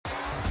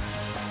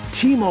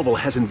T-Mobile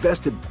has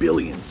invested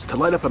billions to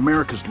light up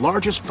America's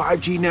largest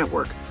 5G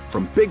network,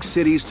 from big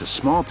cities to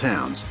small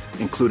towns,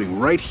 including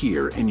right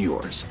here in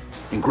yours.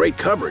 And great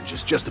coverage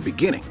is just the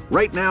beginning.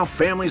 Right now,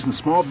 families and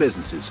small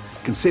businesses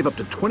can save up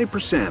to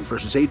 20%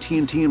 versus AT&T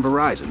and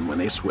Verizon when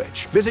they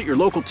switch. Visit your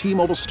local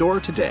T-Mobile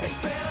store today.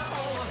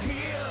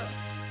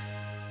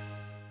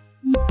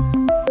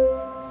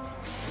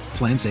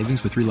 Plan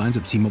savings with 3 lines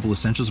of T-Mobile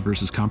Essentials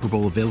versus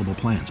comparable available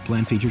plans.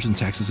 Plan features and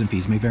taxes and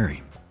fees may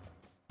vary.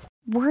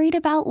 Worried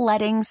about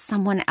letting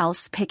someone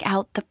else pick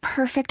out the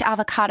perfect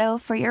avocado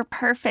for your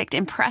perfect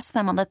impress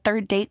them on the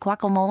third date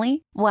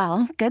guacamole?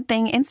 Well, good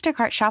thing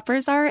Instacart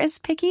shoppers are as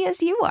picky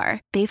as you are.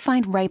 They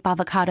find ripe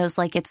avocados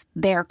like it's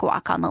their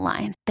guac on the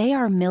line. They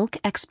are milk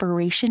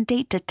expiration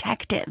date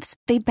detectives.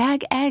 They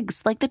bag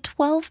eggs like the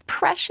 12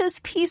 precious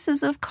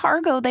pieces of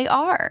cargo they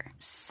are.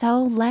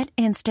 So let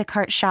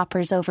Instacart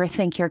shoppers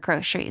overthink your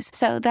groceries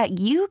so that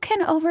you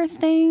can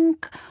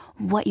overthink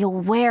what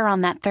you'll wear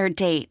on that third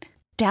date.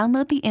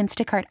 Download the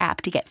Instacart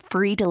app to get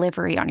free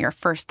delivery on your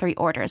first 3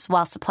 orders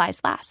while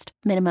supplies last.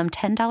 Minimum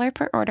 $10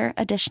 per order.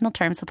 Additional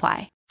terms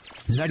apply.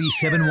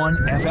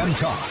 97.1 FM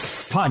Talk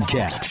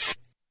Podcast.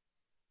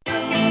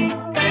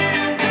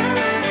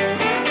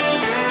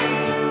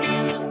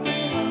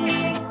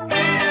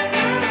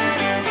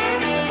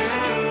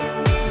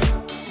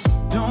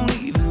 Don't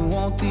even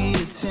want the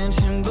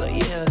attention, but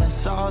yeah,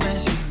 that's all that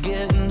she's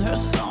getting. Her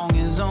song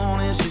is on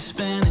and she's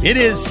spinning. It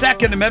is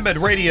Second Amendment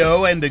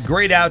Radio and the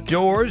great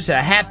outdoors.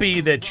 Happy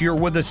that you're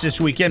with us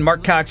this weekend.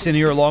 Marc Cox in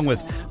here along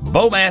with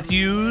Bo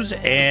Matthews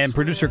and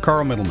producer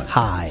Carl Middleman.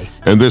 Hi.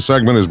 And this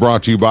segment is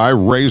brought to you by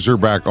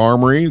Razorback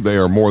Armory. They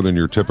are more than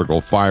your typical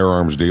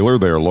firearms dealer.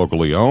 They are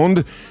locally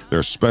owned.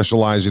 They're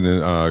specializing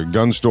in a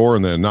gun store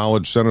and the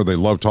knowledge center. They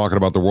love talking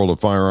about the world of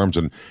firearms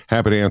and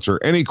happy to answer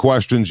any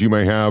questions you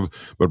may have.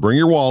 But bring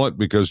your wallet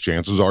because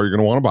chances are you're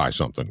going to want to buy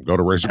something. Go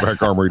to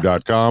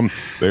RazorbackArmory.com.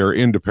 They are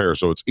in De Pere,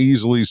 so it's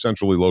easily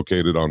centrally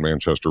located on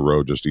Manchester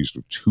Road, just east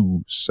of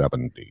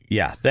 270.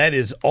 Yeah, that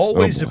is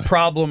always a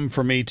problem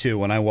for me, too,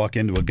 when I walk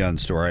into a gun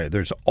store.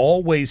 There's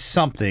always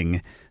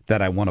something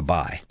that I want to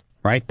buy,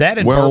 right? That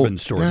and bourbon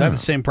stores. I have the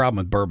same problem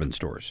with bourbon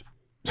stores.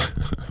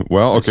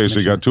 Well, okay, so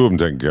you got 2 of them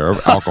taken care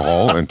of,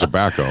 alcohol and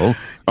tobacco.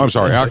 I'm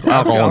sorry,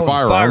 alcohol and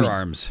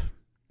firearms.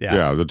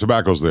 Yeah, the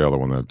tobacco's the other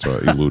one that's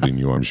eluding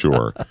you, I'm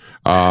sure.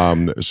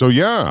 So,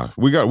 yeah,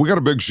 we got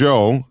a big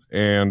show,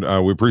 and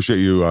we appreciate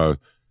you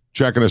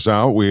checking us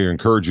out. We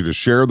encourage you to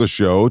share the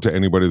show to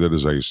anybody that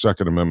is a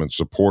Second Amendment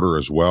supporter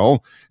as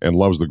well and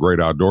loves the great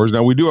outdoors.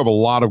 Now, we do have a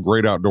lot of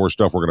great outdoor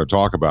stuff we're going to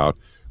talk about,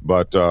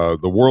 but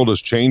the world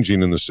is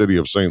changing in the city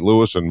of St.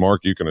 Louis, and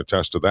Mark, you can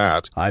attest to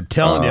that. I'm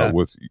telling you.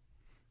 With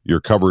your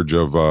coverage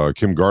of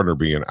Kim Gardner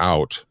being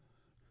out.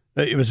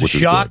 It was a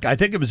shock. I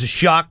think it was a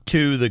shock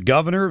to the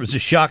governor. It was a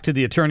shock to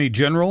the attorney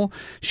general.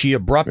 She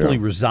abruptly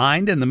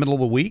resigned in the middle of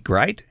the week,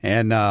 right?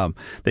 And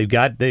they've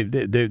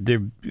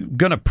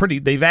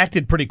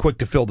acted pretty quick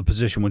to fill the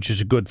position, which is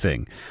a good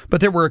thing.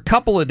 But there were a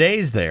couple of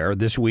days there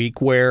this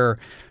week where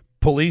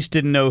police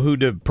didn't know who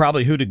to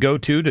go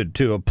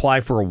to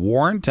apply for a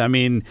warrant. I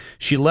mean,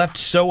 she left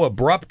so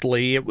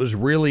abruptly. It was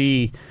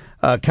really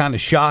kind of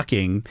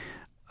shocking.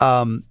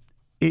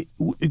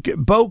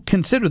 Bo,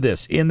 consider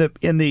this. In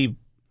the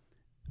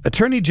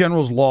Attorney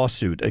General's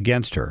lawsuit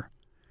against her,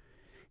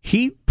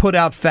 he put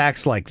out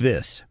facts like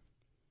this.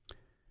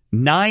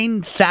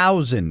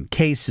 9,000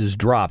 cases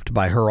dropped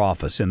by her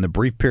office in the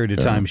brief period of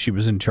time she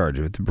was in charge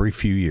of it, the brief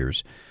few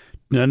years.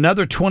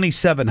 Another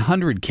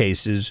 2,700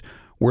 cases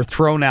were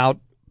thrown out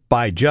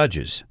by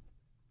judges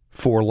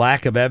for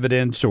lack of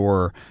evidence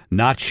or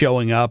not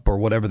showing up or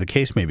whatever the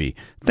case may be.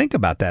 Think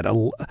about that.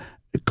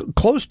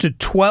 Close to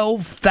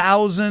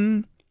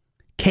 12,000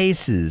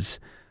 cases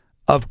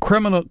of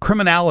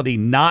criminality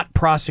not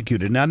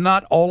prosecuted. Now,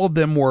 not all of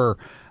them were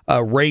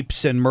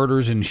rapes and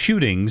murders and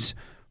shootings,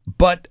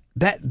 but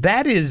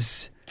that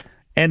is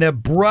an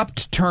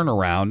abrupt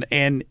turnaround.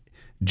 And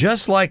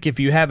just like if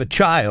you have a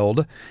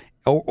child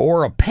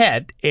or a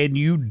pet and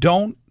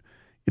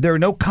there are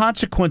no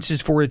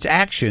consequences for its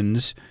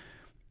actions,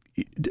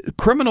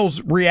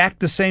 criminals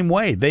react the same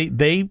way.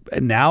 They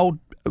now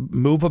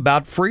move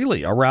about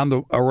freely around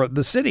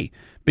the city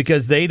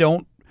because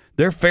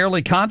they're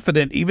fairly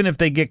confident, even if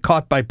they get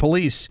caught by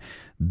police,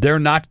 they're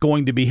not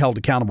going to be held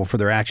accountable for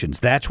their actions.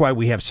 That's why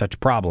we have such a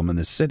problem in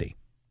this city.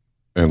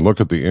 And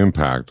look at the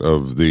impact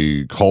of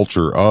the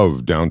culture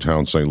of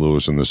downtown St.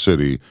 Louis and the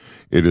city.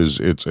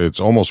 It's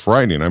almost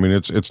frightening. I mean,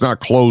 it's not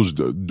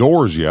closed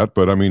doors yet,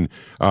 but I mean,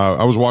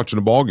 I was watching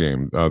a ball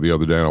game the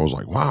other day, and I was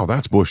like, wow,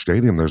 that's Busch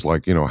Stadium. There's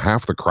like,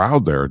 half the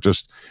crowd there.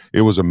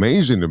 It was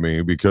amazing to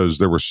me because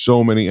there were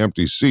so many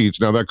empty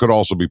seats. Now that could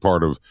also be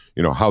part of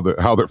how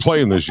they're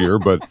playing this year.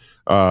 But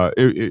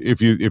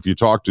if you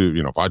talk to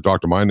if I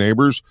talk to my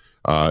neighbors,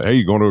 hey,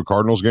 you going to a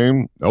Cardinals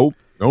game? Nope,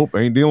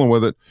 ain't dealing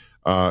with it.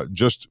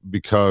 Just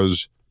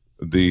because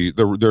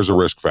there's a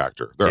risk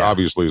factor. There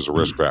obviously is a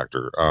risk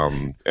factor.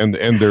 And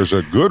there's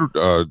a good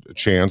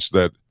chance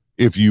that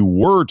if you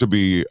were to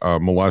be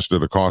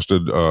molested,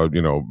 accosted,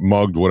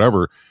 mugged,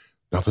 whatever,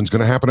 nothing's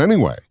going to happen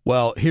anyway.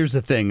 Well, here's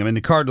the thing. I mean,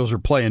 the Cardinals are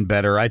playing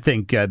better. I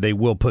think they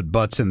will put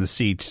butts in the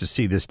seats to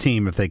see this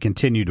team if they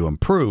continue to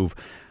improve.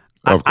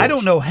 I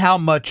don't know how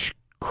much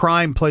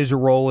crime plays a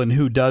role in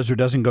who does or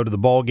doesn't go to the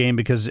ball game,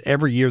 because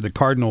every year the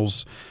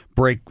Cardinals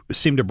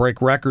seem to break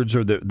records,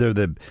 or they're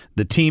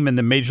the team in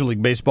the Major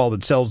League Baseball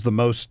that sells the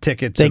most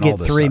tickets. They and get all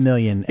this 3 stuff.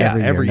 million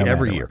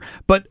every year.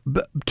 But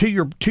to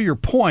your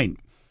point,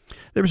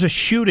 there was a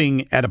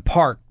shooting at a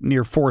park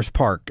near Forest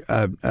Park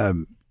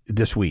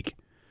this week.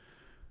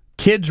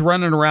 Kids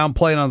running around,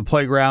 playing on the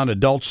playground,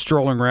 adults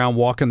strolling around,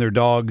 walking their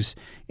dogs,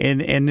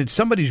 and it's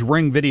somebody's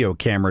Ring video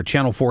camera.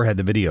 Channel 4 had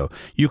the video.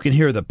 You can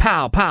hear the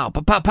pow, pow,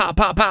 pow, pow, pow,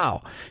 pow,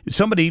 pow.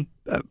 Somebody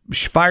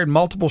fired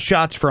multiple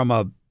shots from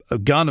a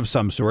gun of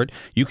some sort.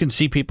 You can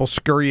see people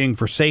scurrying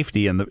for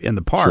safety in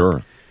the park.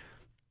 Sure.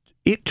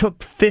 It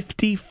took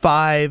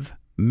 55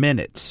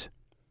 minutes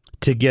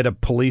to get a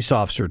police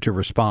officer to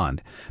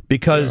respond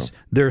because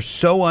they're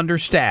so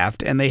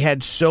understaffed and they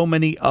had so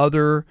many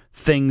other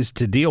things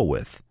to deal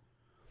with.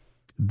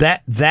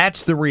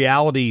 That's the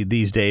reality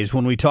these days.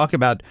 When we talk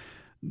about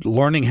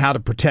learning how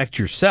to protect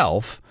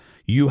yourself,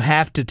 you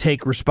have to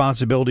take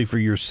responsibility for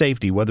your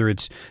safety, whether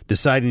it's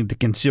deciding to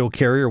conceal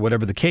carry or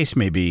whatever the case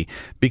may be.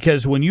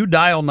 Because when you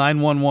dial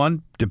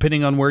 911,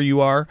 depending on where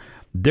you are,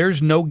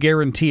 there's no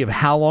guarantee of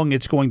how long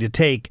it's going to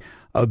take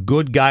a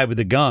good guy with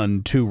a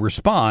gun to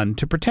respond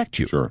to protect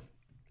you. Sure,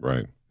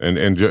 right.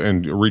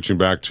 And reaching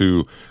back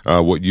to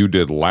what you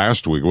did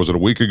last week, was it a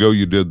week ago?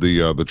 You did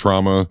the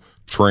trauma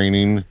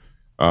training.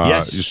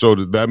 Yes. So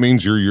that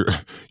means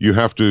you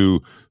have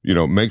to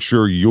make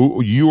sure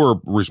you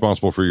are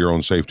responsible for your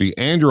own safety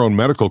and your own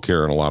medical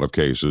care in a lot of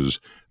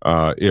cases.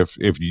 If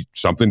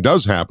something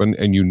does happen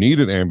and you need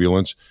an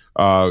ambulance,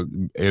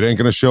 it ain't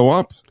going to show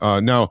up.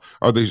 Now,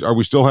 are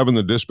we still having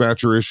the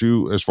dispatcher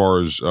issue as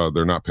far as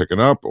they're not picking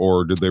up,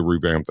 or did they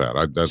revamp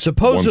that? That's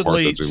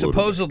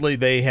supposedly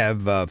they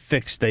have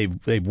fixed.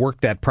 They've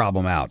worked that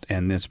problem out,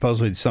 and then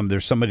supposedly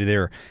there's somebody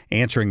there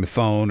answering the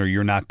phone, or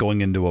you're not going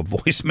into a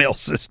voicemail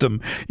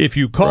system. If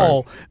you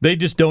call, they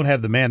just don't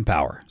have the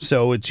manpower.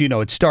 So it's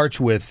it starts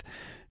with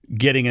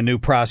getting a new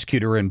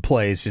prosecutor in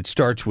place. It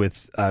starts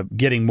with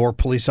getting more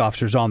police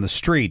officers on the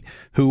street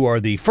who are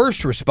the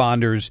first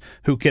responders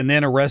who can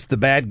then arrest the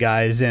bad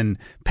guys and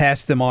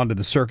pass them on to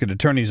the circuit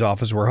attorney's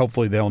office, where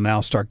hopefully they'll now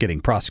start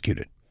getting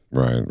prosecuted.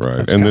 Right.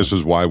 And this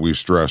is why we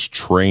stress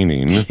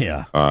training.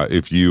 Yeah.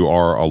 If you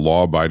are a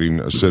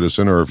law-abiding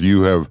citizen, or if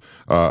you have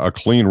a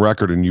clean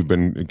record and you've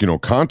been,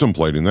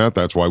 contemplating that,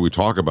 that's why we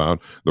talk about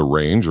the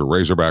range or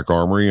Razorback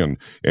Armory and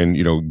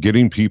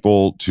getting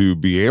people to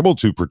be able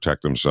to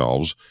protect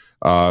themselves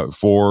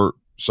for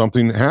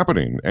something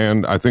happening.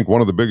 And I think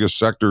one of the biggest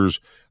sectors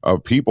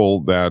of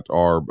people that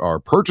are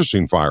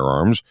purchasing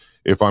firearms,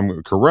 if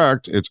I'm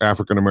correct, it's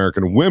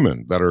African-American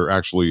women that are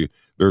actually,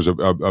 there's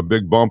a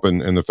big bump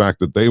in the fact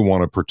that they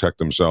want to protect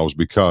themselves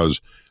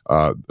because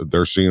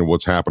they're seeing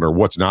what's happened or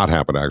what's not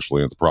happened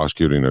actually at the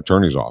prosecuting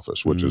attorney's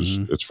office, which is,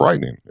 it's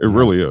frightening. It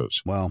really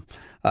is. Well,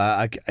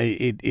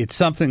 it's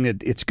something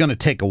that it's going to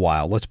take a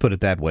while. Let's put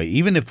it that way.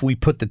 Even if we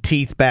put the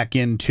teeth back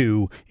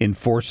into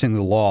enforcing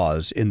the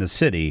laws in the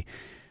city,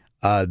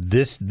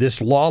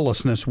 this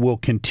lawlessness will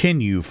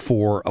continue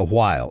for a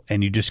while,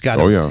 and you just got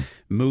to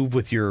move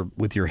with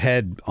your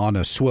head on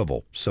a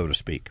swivel, so to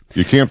speak.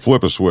 You can't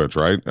flip a switch,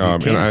 right?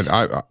 And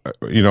I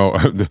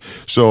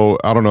so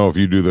I don't know if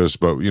you do this,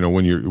 but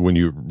when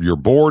you're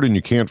bored and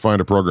you can't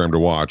find a program to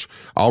watch,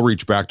 I'll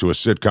reach back to a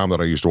sitcom that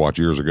I used to watch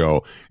years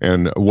ago,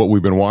 and what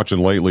we've been watching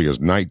lately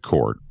is Night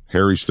Court.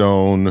 Harry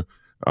Stone.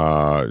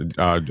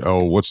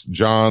 What's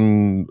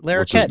John?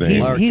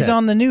 Larroquette. He's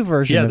on the new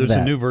version. Yeah, there's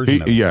a new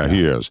version. He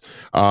is.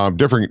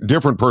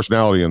 Different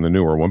personality in the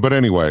newer one. But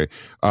anyway,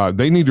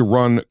 they need to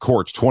run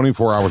courts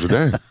 24 hours a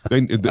day.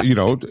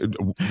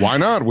 Why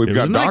not? We've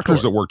got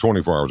doctors that work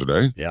 24 hours a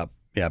day.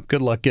 Yep.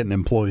 Good luck getting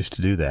employees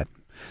to do that.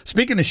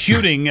 Speaking of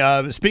shooting,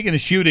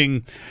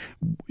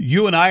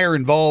 you and I are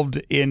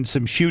involved in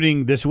some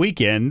shooting this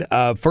weekend.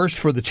 First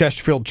for the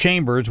Chesterfield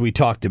Chambers we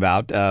talked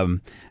about.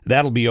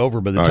 That'll be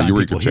over by the time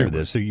people hear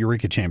this. The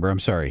Eureka Chamber,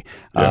 I'm sorry.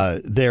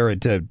 There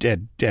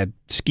at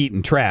Skeet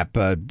and Trap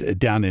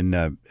down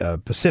in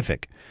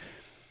Pacific.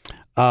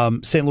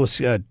 St.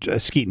 Louis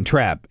Skeet and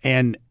Trap.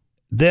 And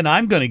then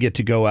I'm going to get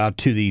to go out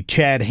to the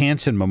Chad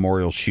Hansen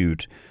Memorial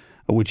Shoot,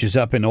 which is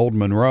up in Old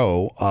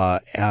Monroe.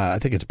 I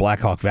think it's Black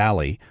Hawk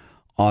Valley,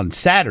 on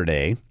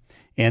Saturday,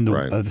 and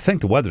I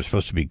think the weather's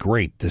supposed to be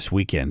great this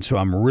weekend, so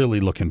I'm really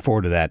looking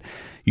forward to that.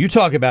 You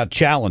talk about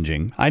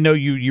challenging. I know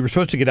you were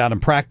supposed to get out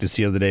and practice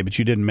the other day, but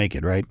you didn't make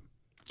it, right?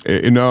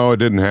 No, it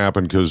didn't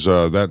happen because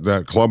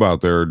that club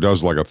out there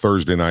does like a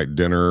Thursday night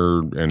dinner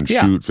and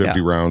shoot 50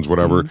 rounds,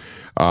 whatever.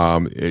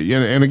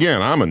 Mm-hmm. And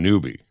again, I'm a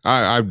newbie.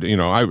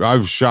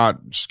 I've shot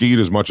skeet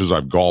as much as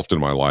I've golfed in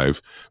my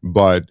life,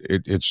 but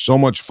it's so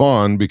much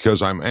fun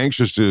because I'm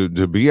anxious to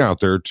be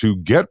out there to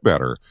get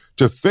better,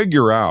 to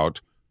figure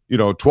out,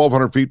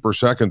 1,200 feet per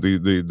second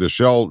the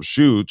shell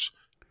shoots.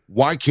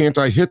 Why can't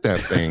I hit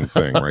that thing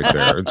right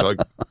there? It's like,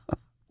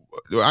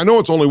 I know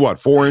it's only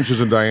 4 inches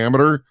in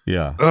diameter.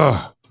 Yeah.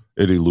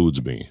 it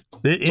eludes me.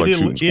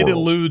 It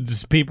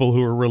eludes people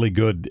who are really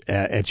good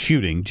at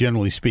shooting,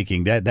 generally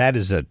speaking. That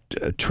is a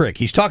trick.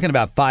 He's talking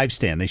about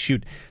 5-stand. They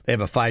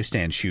have a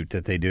 5-stand shoot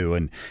that they do,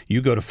 and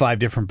you go to 5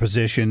 different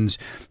positions.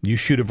 You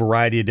shoot a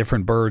variety of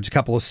different birds, a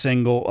couple of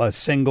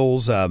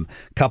singles,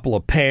 couple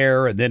of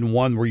pair, and then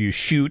one where you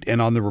shoot,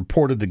 and on the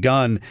report of the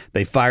gun,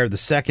 they fire the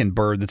second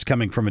bird that's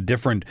coming from a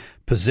different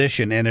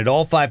position. And at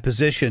all 5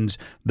 positions,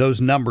 those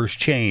numbers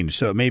change.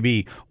 So it may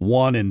be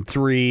 1 and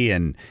 3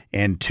 and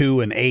 2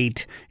 and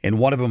 8, and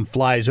one of them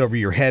flies over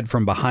your head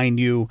from behind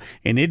you,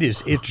 and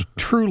it's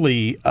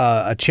truly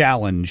a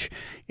challenge,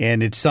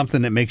 and it's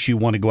something that makes you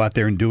want to go out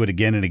there and do it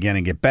again and again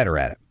and get better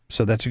at it.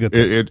 So that's a good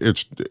thing.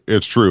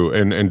 It's true,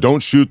 and don't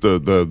shoot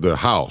the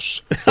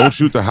house. Don't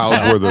shoot the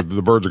house where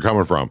the birds are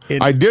coming from.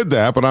 I did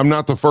that, but I'm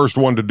not the first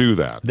one to do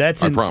that.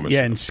 I promise.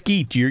 Yeah, in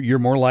skeet, you're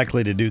more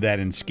likely to do that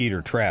in skeet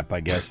or trap, I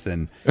guess,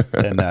 than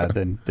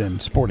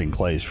sporting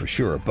clays for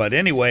sure. But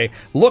anyway,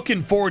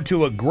 looking forward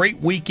to a great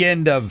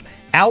weekend of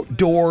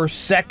outdoor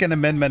Second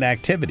Amendment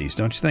activities,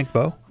 don't you think,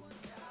 Bo?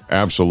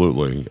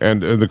 Absolutely.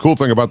 And the cool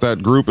thing about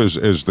that group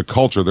is the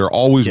culture. They're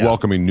always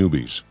welcoming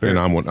newbies, and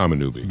I'm a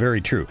newbie.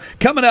 Very true.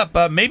 Coming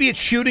up, maybe it's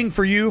shooting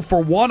for you.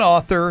 For one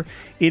author,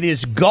 it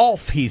is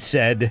golf, he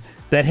said,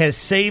 that has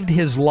saved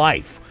his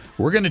life.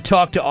 We're going to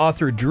talk to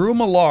author Drew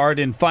Millard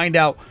and find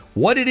out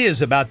what it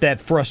is about that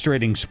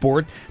frustrating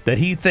sport that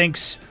he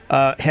thinks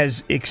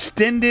has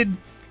extended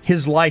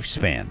his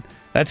lifespan.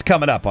 That's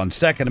coming up on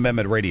Second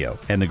Amendment Radio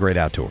and the Great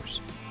Outdoors.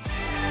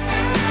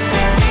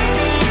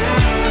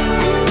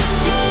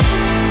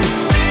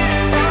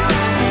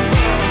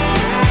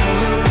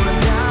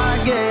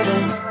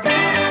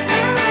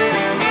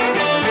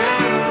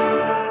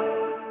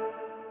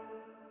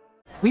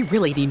 We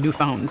really need new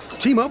phones.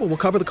 T-Mobile will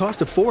cover the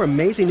cost of 4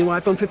 amazing new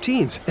iPhone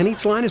 15s, and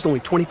each line is only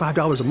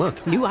 $25 a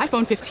month. New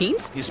iPhone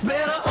 15s? It's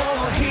better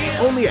over here.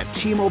 Only at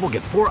T-Mobile,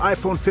 get 4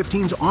 iPhone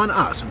 15s on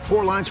us and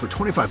 4 lines for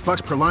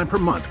 $25 per line per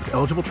month with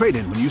eligible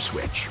trade-in when you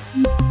switch.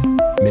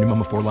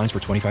 Minimum of 4 lines for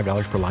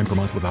 $25 per line per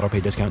month with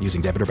autopay discount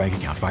using debit or bank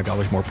account.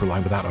 $5 more per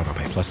line without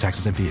autopay, plus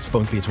taxes and fees.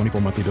 Phone fee at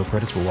 24 monthly bill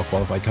credits for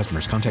well-qualified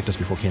customers. Contact us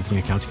before canceling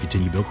account to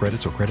continue bill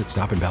credits or credit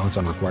stop and balance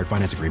on required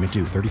finance agreement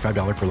due.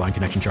 $35 per line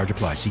connection charge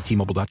applies. See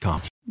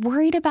T-Mobile.com.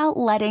 Worried about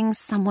letting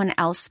someone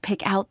else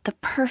pick out the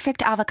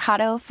perfect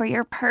avocado for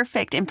your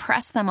perfect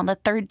impress them on the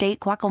third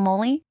date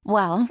guacamole?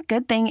 Well,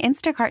 good thing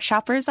Instacart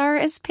shoppers are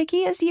as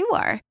picky as you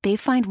are. They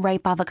find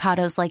ripe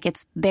avocados like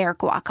it's their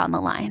guac on the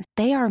line.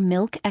 They are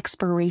milk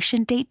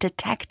expiration date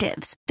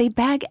detectives. They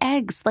bag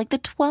eggs like the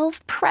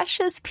 12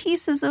 precious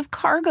pieces of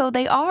cargo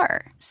they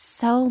are.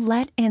 So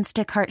let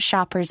Instacart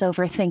shoppers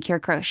overthink your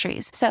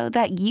groceries so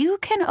that you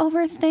can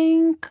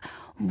overthink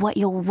what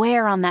you'll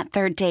wear on that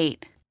third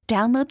date.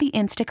 Download the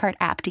Instacart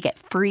app to get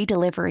free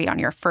delivery on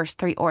your first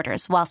 3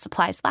 orders while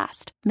supplies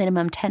last.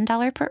 Minimum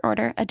 $10 per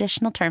order.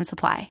 Additional terms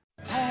apply.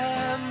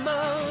 I'm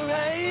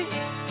alright.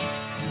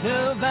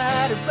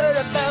 Nobody but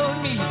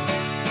about me.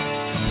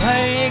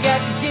 Why you got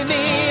to give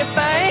me a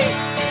fight?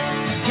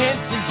 Can't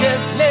you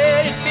just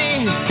let it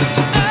be?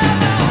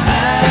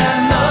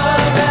 I'm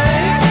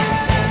alright.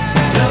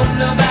 Don't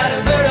nobody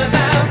but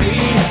about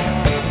me.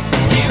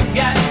 You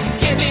got to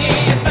give me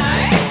a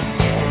fight.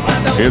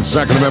 It's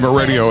Second Amendment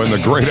Radio in the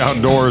Great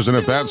Outdoors, and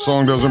if that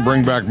song doesn't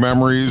bring back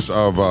memories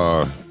of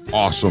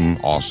awesome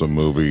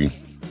movie,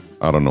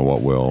 I don't know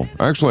what will.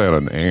 I actually had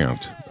an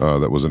aunt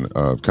that was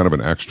kind of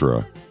an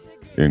extra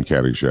in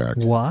Caddyshack.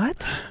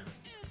 What?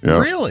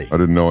 Yeah, really? I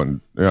didn't know it.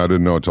 Yeah, I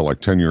didn't know it until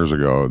like 10 years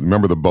ago.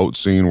 Remember the boat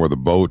scene where the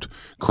boat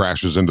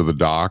crashes into the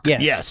dock?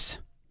 Yes.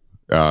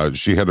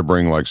 She had to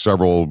bring like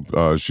several.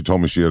 She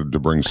told me she had to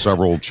bring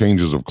several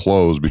changes of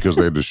clothes because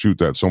they had to shoot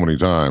that so many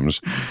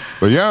times.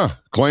 But yeah,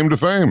 claim to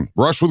fame,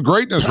 brush with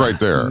greatness, right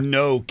there.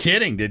 No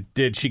kidding.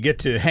 Did she get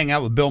to hang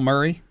out with Bill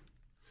Murray?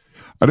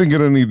 I didn't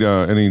get any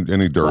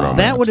dirt on that.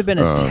 That would have been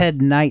a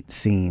Ted Knight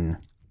scene.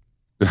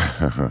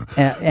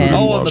 And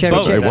on the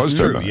boat. It was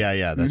true. Ted Knight.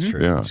 Yeah, that's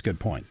true. Yeah. That's a good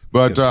point.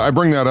 But I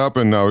bring that up,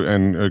 and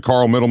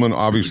Carl Middleman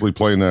obviously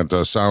playing that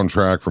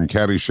soundtrack from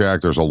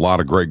Caddyshack. There's a lot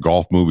of great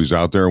golf movies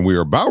out there, and we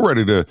are about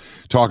ready to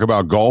talk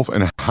about golf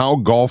and how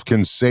golf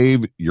can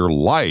save your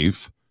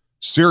life.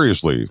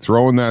 Seriously,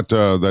 throwing that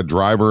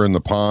driver in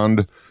the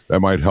pond,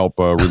 that might help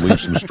relieve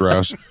some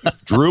stress.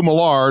 Drew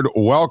Millard,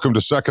 welcome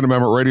to Second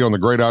Amendment Radio on the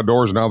Great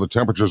Outdoors. Now the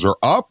temperatures are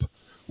up.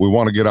 We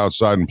want to get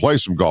outside and play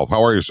some golf.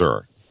 How are you,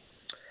 sir?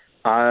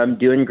 I'm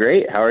doing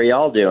great. How are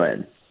y'all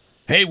doing?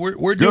 Hey,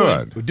 we're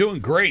doing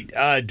great,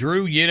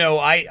 Drew. You know,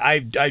 I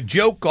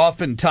joke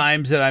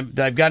oftentimes that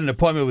I've got an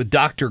appointment with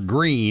Dr.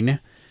 Green.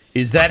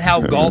 Is that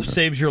how golf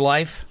saves your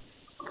life?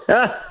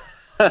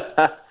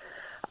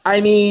 I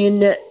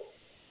mean,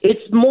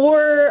 it's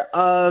more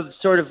of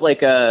sort of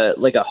like a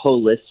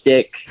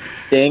holistic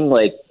thing.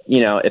 Like,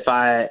 you know, if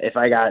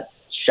I got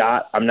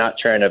shot, I'm not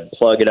trying to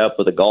plug it up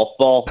with a golf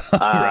ball.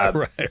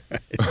 Right.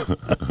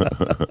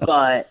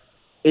 But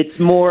it's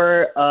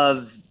more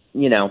of,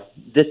 you know,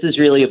 this is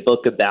really a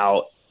book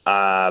about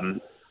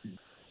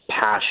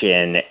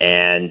passion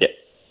and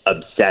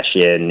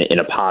obsession in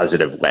a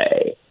positive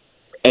way.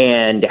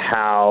 and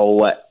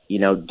how,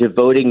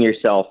 devoting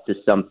yourself to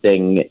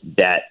something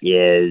that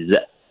is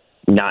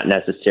not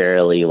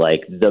necessarily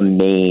like the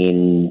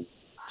main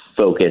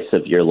focus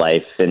of your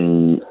life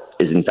and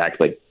is in fact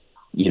like,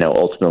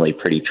 ultimately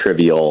pretty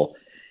trivial,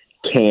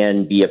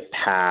 can be a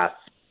path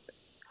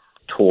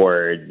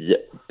towards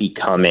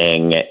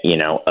becoming,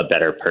 a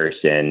better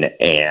person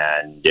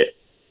and,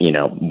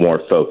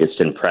 more focused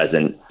and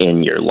present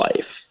in your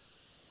life.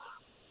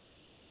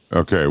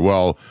 Okay,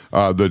 well,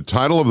 the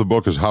title of the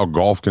book is How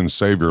Golf Can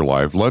Save Your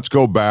Life. Let's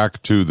go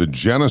back to the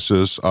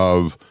genesis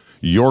of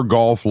your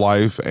golf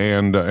life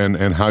and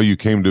how you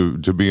came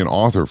to be an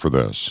author for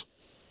this.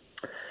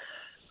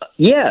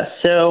 Yeah,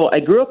 so I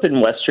grew up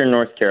in Western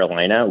North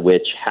Carolina,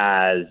 which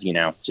has,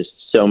 just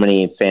so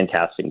many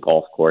fantastic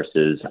golf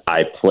courses.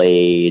 I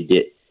played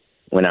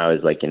when I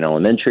was like in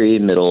elementary,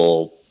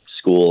 middle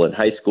school, and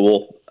high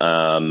school.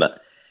 And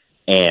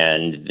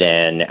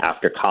then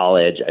after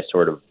college, I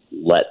sort of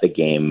let the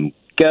game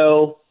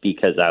go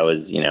because I was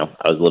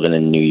living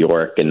in New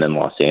York and then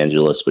Los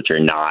Angeles, which are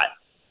not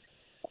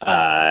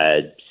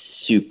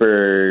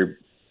super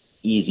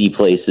easy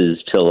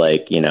places to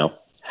like,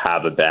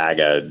 have a bag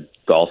of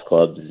golf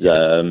clubs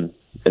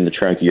in the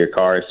trunk of your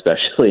car,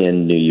 especially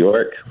in New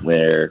York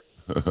where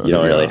you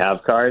don't really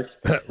have cars.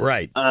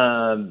 Right.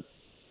 And,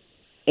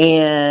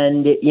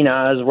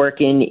 I was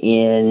working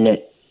in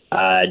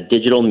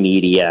digital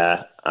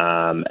media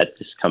at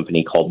this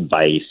company called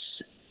Vice.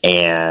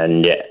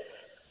 And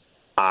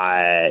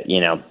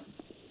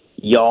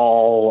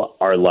y'all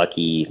are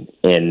lucky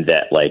in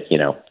that, like,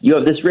 you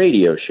have this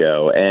radio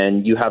show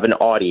and you have an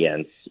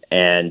audience,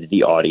 and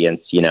the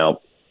audience,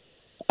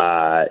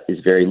 is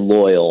very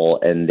loyal,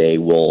 and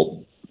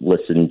they'll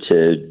listen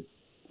to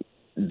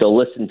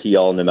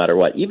y'all no matter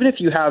what, even if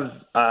you have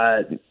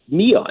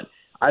me on.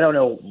 I don't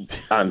know.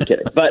 I'm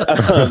kidding. But,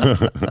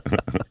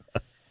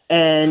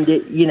 and,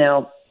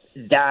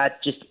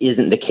 that just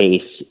isn't the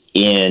case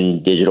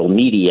in digital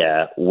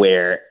media,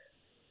 where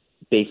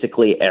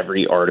basically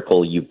every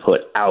article you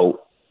put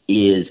out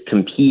is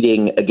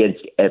competing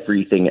against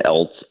everything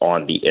else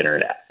on the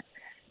internet.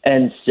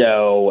 And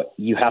so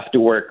you have to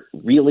work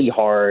really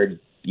hard.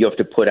 You have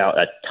to put out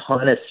a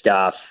ton of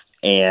stuff,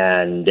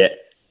 and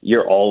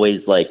you're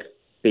always like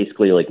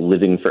basically like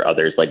living for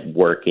others, like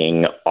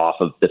working off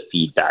of the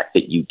feedback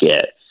that you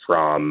get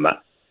from,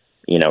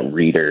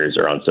 readers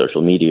or on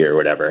social media or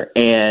whatever.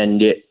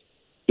 And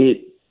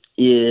it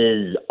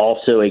is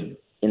also an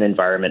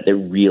environment that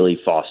really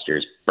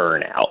fosters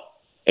burnout.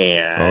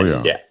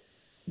 And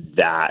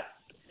that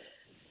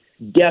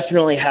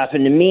definitely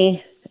happened to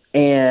me.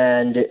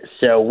 And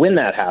so when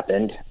that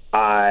happened,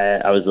 I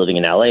was living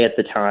in LA at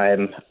the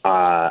time.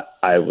 I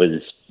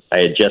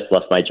had just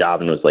left my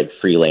job and was like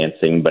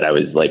freelancing, but I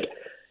was like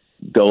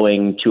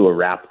going to a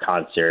rap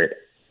concert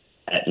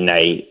at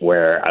night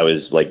where I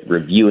was like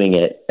reviewing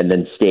it and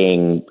then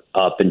staying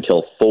up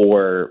until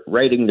 4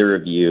 writing the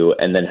review,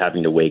 and then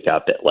having to wake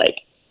up at like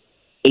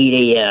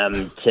 8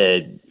 a.m.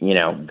 to,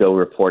 go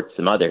report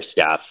some other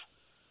stuff.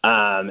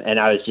 And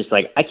I was just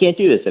like, I can't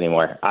do this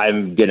anymore.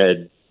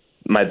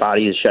 My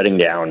body is shutting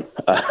down.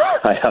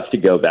 I have to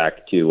go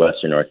back to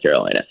Western North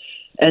Carolina.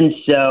 And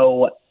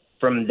so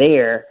from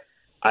there,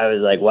 I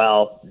was like,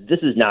 well, this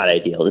is not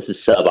ideal. This is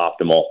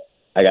suboptimal.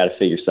 I got to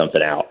figure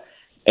something out.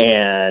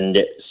 And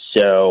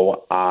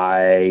so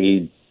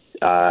I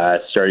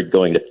started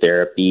going to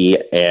therapy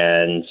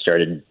and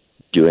started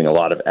doing a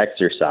lot of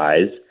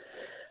exercise,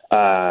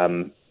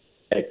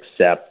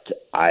 except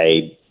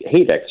I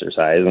hate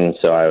exercise. And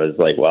so I was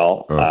like,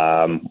 well,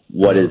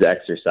 what is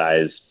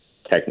exercise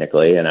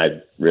technically? And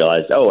I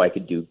realized, I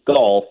could do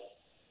golf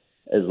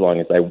as long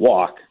as I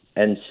walk.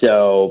 And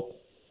so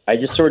I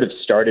just sort of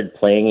started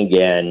playing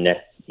again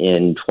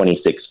in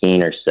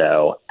 2016 or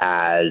so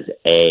as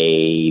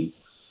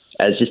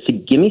just to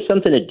give me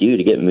something to do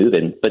to get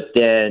moving. But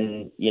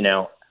then,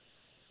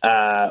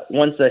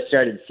 once I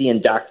started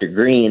seeing Dr.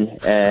 Green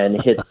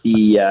and hit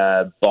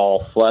the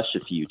ball flush a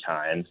few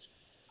times,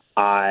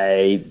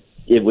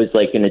 it was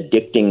like an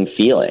addicting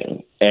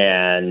feeling.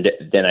 And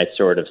then I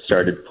sort of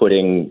started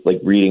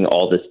reading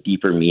all this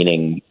deeper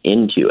meaning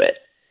into it.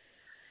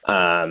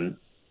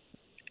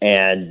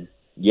 And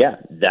yeah,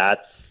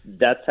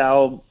 that's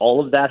how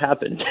all of that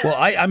happened. Well,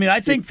 I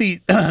think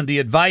the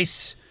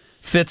advice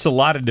fits a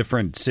lot of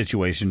different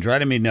situations,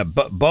 right? I mean,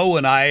 Bo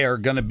and I are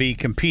going to be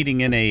competing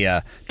in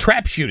a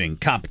trap shooting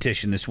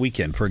competition this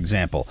weekend, for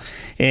example.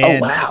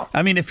 And, oh, wow!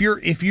 I mean, if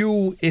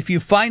you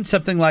find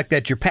something like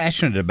that you're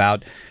passionate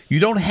about, you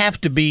don't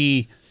have to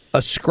be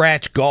a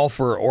scratch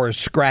golfer or a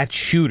scratch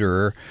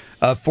shooter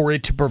for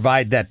it to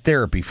provide that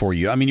therapy for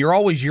you. I mean, you're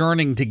always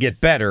yearning to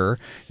get better.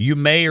 You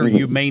may or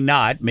you may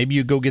not. Maybe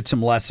you go get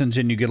some lessons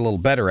and you get a little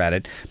better at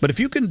it. But if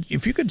you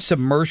could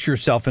submerge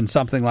yourself in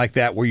something like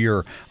that, where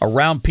you're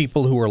around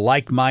people who are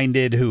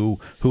like-minded, who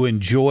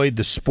enjoy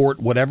the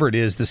sport, whatever it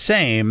is, the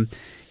same,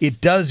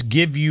 it does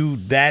give you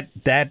that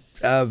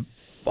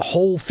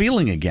whole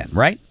feeling again,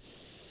 right?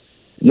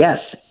 Yes,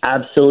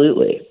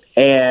 absolutely.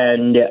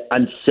 And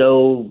I'm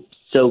so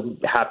so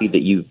happy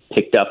that you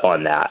picked up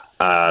on that,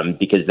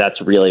 because that's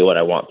really what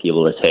I want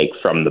people to take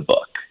from the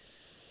book.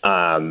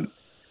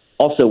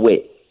 Also,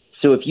 wait,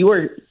 so if you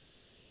are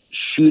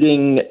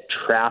shooting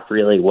trap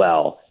really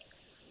well,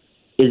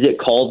 is it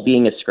called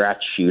being a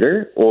scratch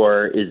shooter,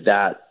 or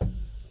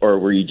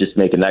were you just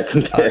making that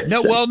comparison?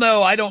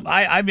 No, I don't.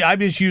 I'm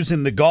just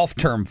using the golf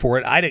term for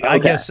it. I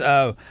guess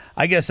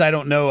I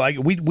don't know.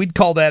 We'd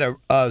call that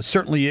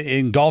certainly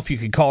in golf you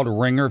could call it a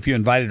ringer if you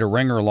invited a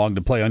ringer along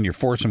to play on your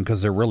foursome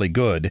because they're really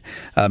good.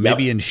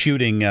 Maybe in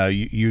shooting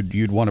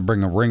you'd want to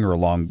bring a ringer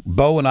along.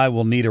 Bo and I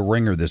will need a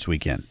ringer this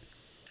weekend.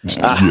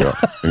 Yeah,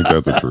 ain't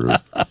that the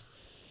truth?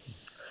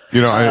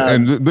 You know,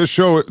 and this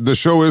show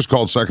is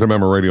called Second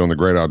Amendment Radio and the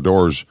Great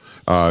Outdoors.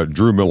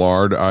 Drew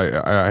Millard,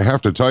 I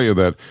have to tell you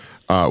that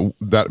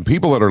that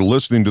people that are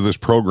listening to this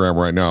program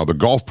right now, the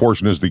golf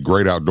portion is the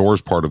Great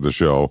Outdoors part of the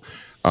show.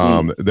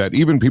 That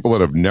even people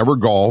that have never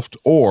golfed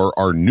or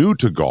are new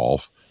to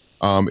golf,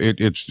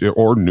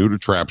 or new to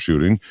trap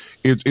shooting,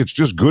 it's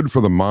just good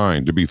for the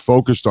mind to be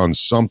focused on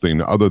something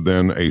other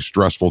than a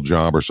stressful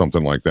job or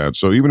something like that.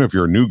 So even if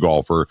you're a new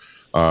golfer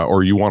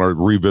or you want to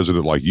revisit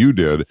it like you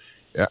did,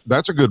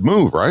 that's a good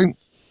move, right?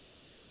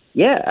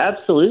 Yeah,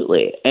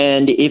 absolutely.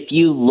 And if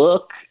you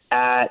look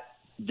at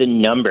the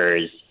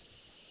numbers,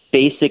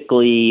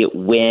 basically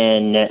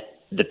when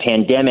the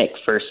pandemic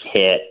first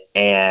hit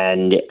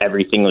and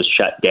everything was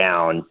shut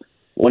down,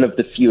 one of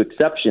the few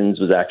exceptions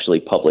was actually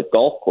public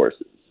golf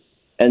courses.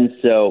 And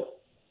so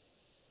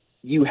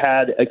you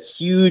had a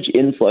huge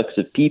influx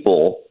of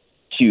people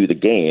to the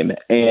game,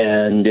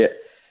 and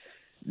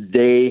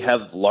they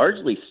have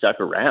largely stuck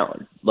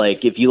around.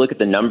 Like, if you look at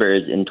the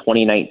numbers in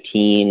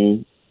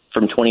 2019,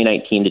 from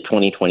 2019 to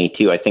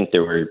 2022, I think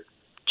there were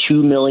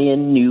 2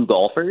 million new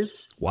golfers.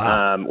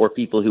 Wow. Or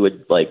people who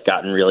had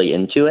gotten really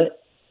into it.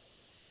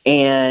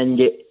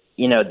 And,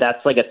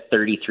 that's like a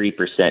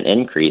 33%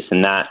 increase.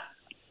 And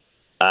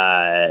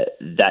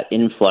that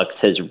influx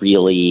has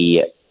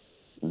really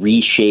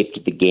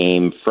reshaped the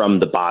game from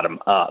the bottom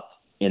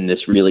up in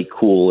this really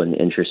cool and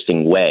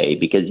interesting way.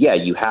 Because,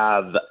 you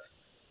have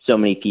so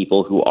many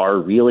people who are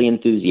really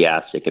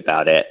enthusiastic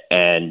about it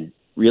and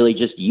really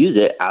just use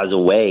it as a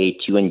way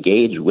to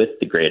engage with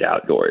the great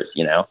outdoors,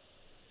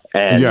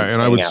 And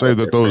I would say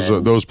that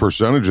those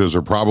percentages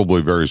are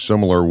probably very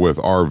similar with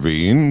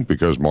RVing,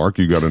 because Mark,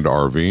 you got into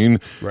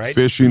RVing. Right.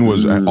 Fishing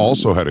was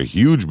also had a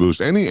huge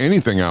boost.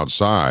 Anything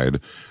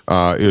outside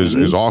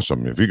is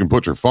awesome. If you can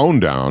put your phone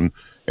down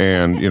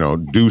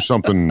and do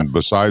something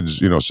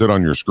besides sit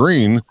on your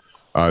screen,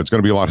 it's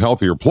going to be a lot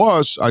healthier.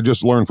 Plus, I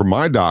just learned from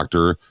my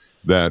doctor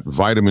that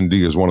vitamin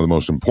D is one of the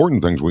most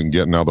important things we can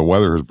get. Now the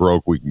weather is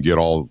broke, we can get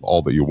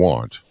all that you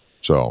want.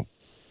 So.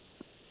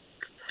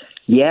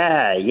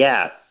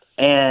 Yeah.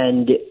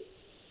 And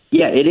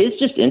it is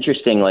just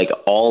interesting, like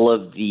all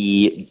of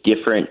the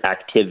different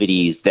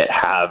activities that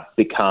have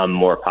become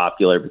more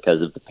popular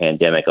because of the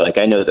pandemic. Like,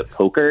 I know that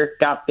poker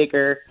got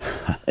bigger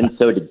and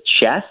so did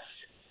chess.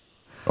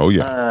 Oh,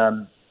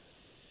 yeah.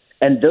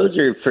 And those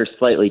are for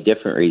slightly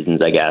different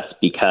reasons, I guess,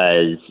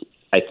 because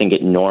I think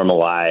it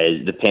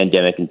normalized, the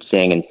pandemic and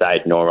staying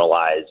inside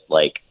normalized,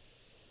 like,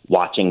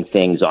 watching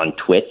things on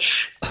Twitch.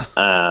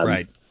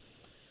 Right.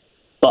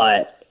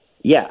 But,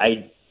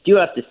 I do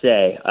have to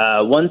say,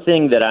 one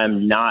thing that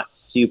I'm not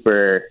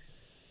super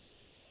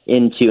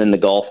into in the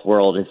golf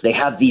world is they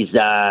have these,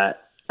 I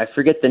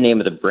forget the name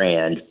of the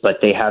brand, but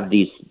they have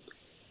these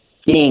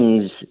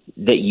things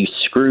that you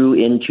screw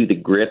into the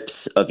grips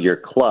of your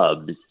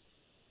clubs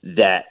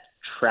that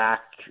track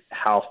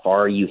how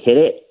far you hit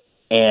it,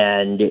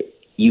 and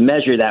you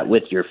measure that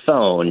with your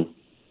phone.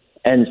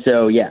 And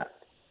so,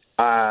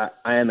 I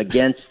am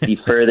against the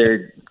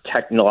further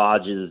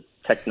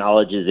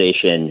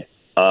technologization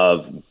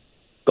of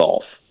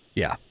golf.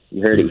 Yeah.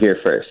 You heard it here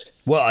first.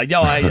 Well, I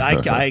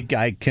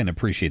can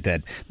appreciate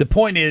that. The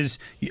point is,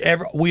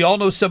 we all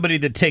know somebody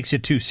that takes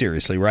it too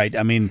seriously, right?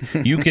 I mean,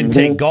 you can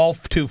take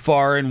golf too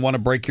far and want to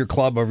break your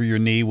club over your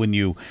knee when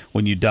you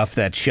duff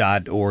that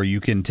shot, or you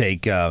can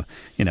take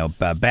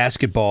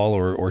basketball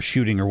or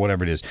shooting or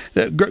whatever it is.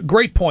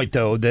 Great point,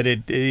 though, that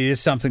it is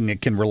something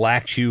that can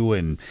relax you,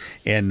 and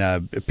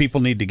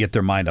people need to get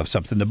their mind off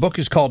something. The book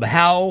is called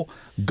How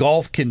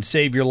Golf Can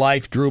Save Your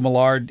Life. Drew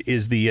Millard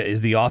is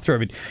the author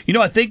of it.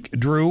 I think,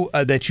 Drew,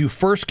 that you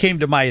first came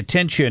to my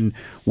attention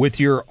with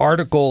your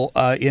article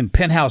in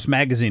Penthouse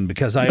magazine,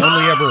 because I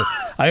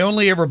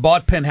only ever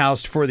bought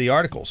Penthouse for the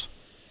articles.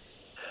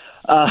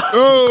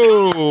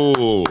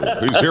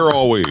 He's here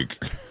all week.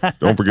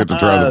 Don't forget to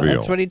try the veal.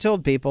 That's what he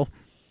told people.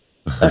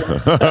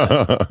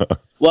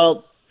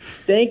 Well,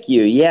 thank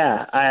you.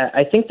 Yeah,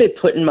 I think they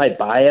put in my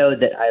bio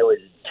that I was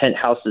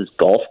Penthouse's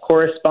golf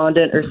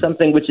correspondent or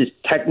something, which is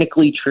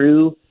technically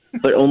true,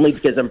 but only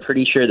because I'm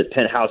pretty sure that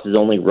Penthouse has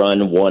only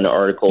run one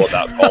article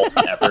about golf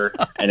ever,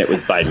 and it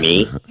was by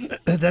me.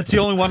 That's the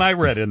only one I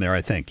read in there,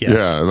 I think. Yes.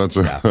 Yeah, that's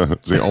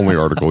the only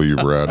article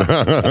you've read.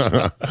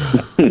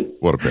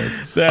 What a pain.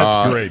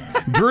 That's great.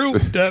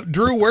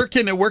 Drew, where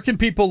can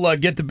people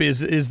get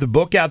is the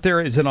book out there?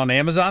 Is it on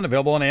Amazon?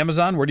 Available on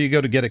Amazon? Where do you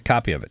go to get a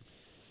copy of it?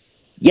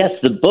 Yes,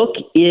 the book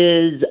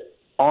is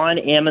on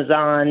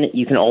Amazon.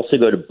 You can also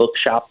go to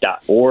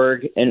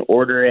bookshop.org and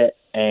order it.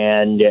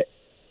 And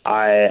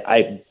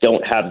I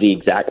don't have the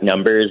exact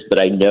numbers, but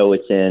I know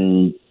it's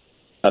in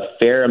a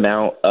fair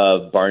amount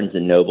of Barnes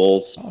and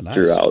Nobles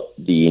throughout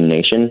the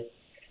nation.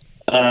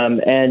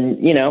 And,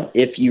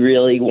 if you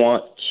really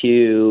want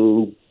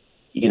to,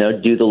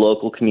 do the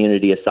local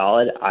community a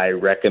solid, I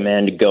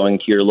recommend going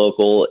to your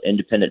local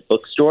independent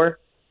bookstore,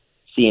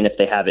 seeing if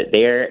they have it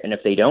there. And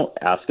if they don't,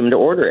 ask them to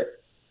order it.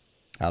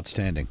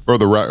 Outstanding. For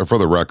the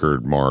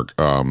record, Mark,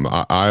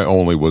 I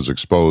only was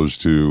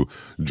exposed to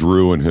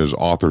Drew and his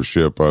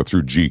authorship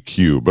through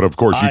GQ, but of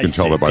course you can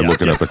tell that by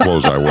looking at the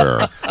clothes I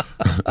wear.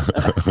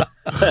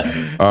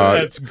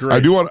 That's great. I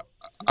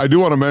do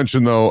want to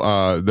mention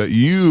though that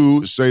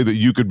you say that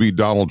you could beat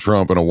Donald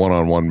Trump in a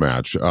one-on-one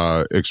match.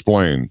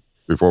 Explain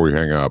before we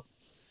hang up.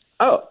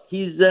 Oh,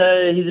 he's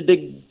a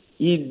big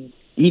he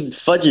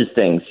fudges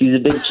things. He's a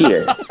big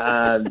cheater.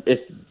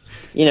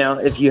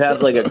 If you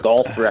have like a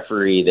golf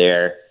referee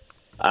there,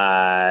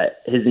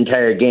 his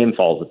entire game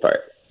falls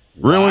apart.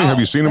 Really? Wow. Have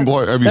you seen him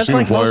play? Have you seen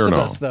him play or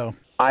no? Us, though.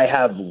 I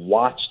have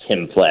watched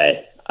him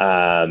play.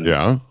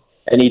 Yeah.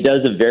 And he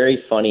does a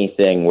very funny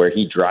thing where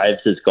he drives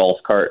his golf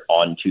cart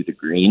onto the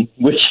green,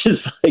 which is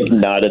like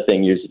not a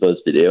thing you're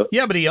supposed to do.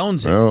 Yeah, but he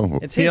owns it. Well,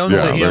 he owns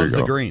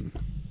the green.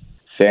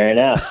 Fair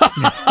enough.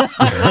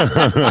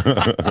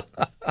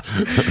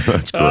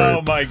 That's great.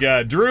 Oh, my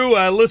God. Drew,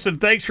 listen,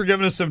 thanks for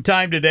giving us some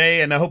time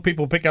today, and I hope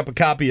people pick up a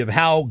copy of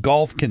How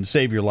Golf Can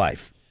Save Your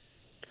Life.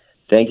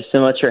 Thank you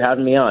so much for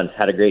having me on.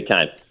 Had a great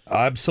time.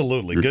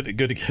 Absolutely. Good to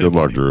get Good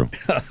luck, Drew.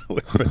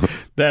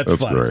 That's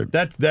funny. Great.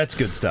 That's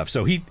good stuff.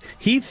 So he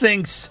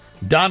thinks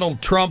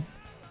Donald Trump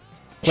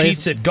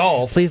cheats at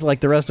golf. Please, like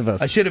the rest of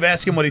us. I should have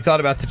asked him what he thought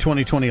about the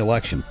 2020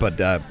 election, but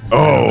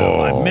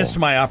I missed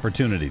my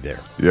opportunity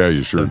there. Yeah,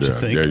 you sure Don't you did.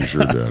 think? Yeah, you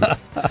sure did.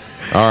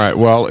 All right.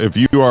 Well, if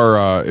you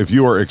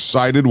are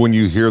excited when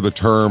you hear the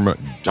term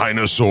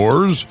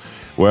dinosaurs,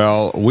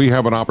 well, we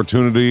have an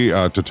opportunity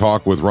to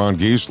talk with Ron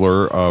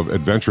Giesler of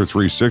Adventure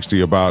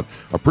 360 about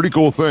a pretty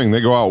cool thing.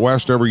 They go out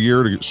west every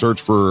year to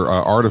search for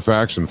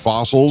artifacts and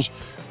fossils.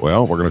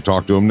 Well, we're going to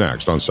talk to him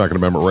next on Second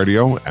Amendment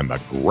Radio and the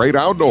Great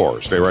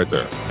Outdoors. Stay right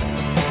there.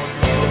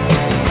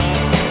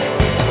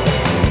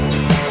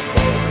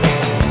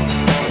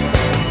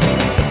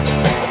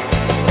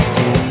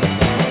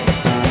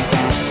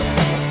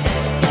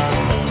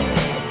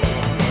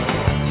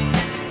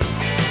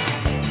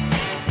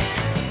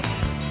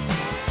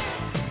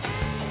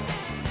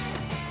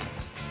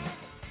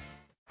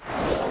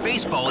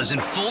 Baseball is in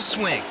full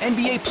swing.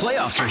 NBA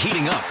playoffs are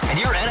heating up, and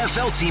your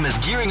NFL team is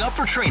gearing up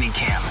for training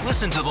camp.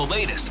 Listen to the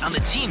latest on the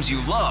teams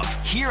you love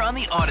here on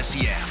the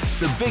Odyssey app.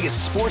 The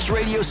biggest sports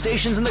radio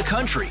stations in the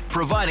country,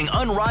 providing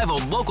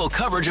unrivaled local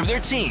coverage of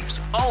their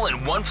teams, all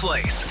in one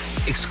place.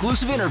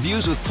 Exclusive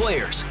interviews with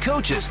players,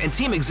 coaches, and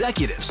team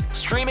executives,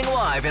 streaming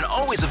live and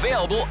always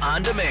available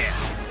on demand.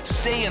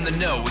 Stay in the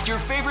know with your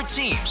favorite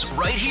teams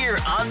right here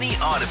on the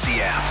Odyssey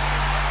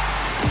app.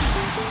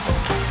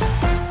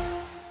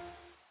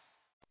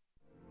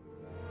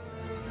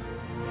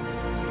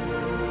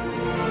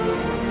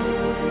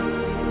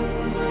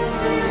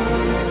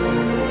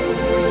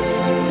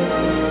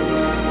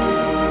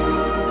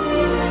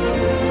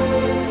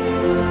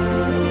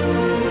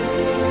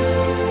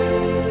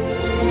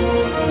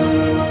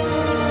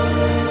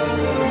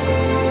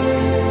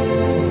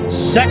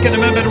 Second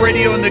Amendment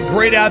Radio and the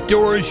Great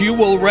Outdoors. You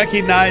will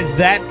recognize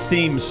that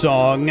theme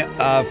song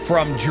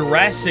from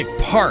Jurassic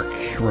Park.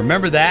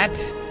 Remember that?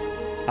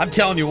 I'm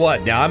telling you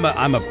what. Now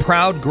I'm a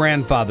proud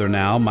grandfather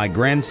now. My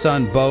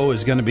grandson Bo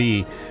is going to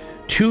be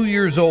 2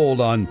 years old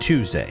on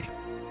Tuesday.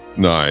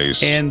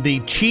 Nice. And the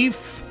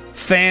chief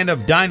fan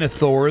of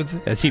Dinosaur,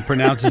 as he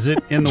pronounces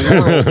it, in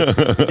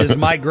the world is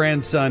my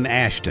grandson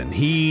Ashton.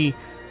 He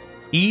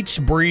eats,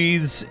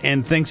 breathes,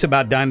 and thinks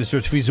about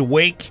dinosaurs. If he's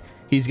awake,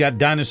 he's got a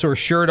dinosaur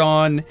shirt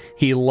on.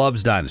 He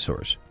loves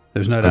dinosaurs.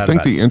 There's no doubt about it.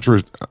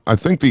 I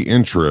think the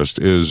interest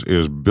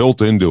is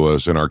built into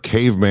us in our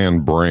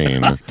caveman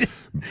brain.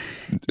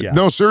 Yeah.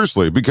 No,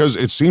 seriously, because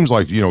it seems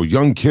like,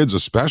 young kids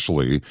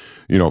especially,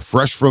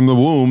 fresh from the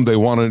womb, they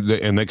want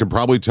to, and they can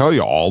probably tell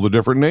you all the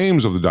different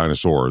names of the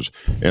dinosaurs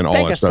and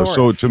all that stuff.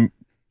 So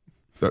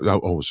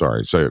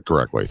sorry, say it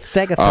correctly.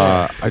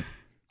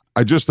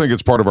 I just think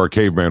it's part of our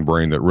caveman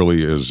brain that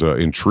really is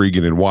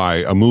intriguing, and why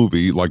a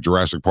movie like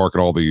Jurassic Park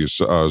and all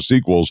these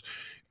sequels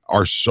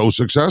are so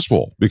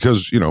successful,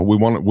 because we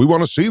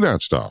want to see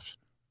that stuff.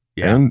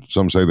 Yeah. And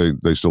some say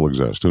they still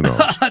exist. Who knows?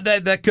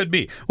 That could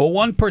be. Well,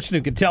 one person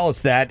who could tell us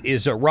that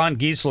is Ron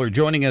Giesler,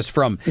 joining us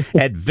from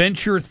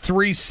Adventure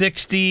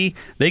 360.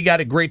 They got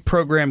a great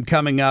program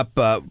coming up,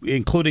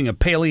 including a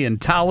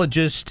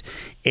paleontologist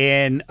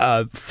and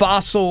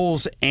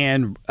fossils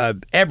and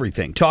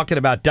everything, talking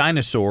about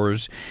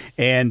dinosaurs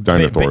and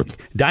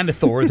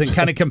dinosaurs, and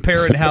kind of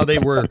comparing how they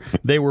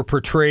were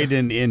portrayed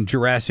in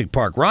Jurassic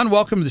Park. Ron,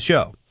 welcome to the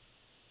show.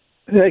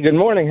 Hey, good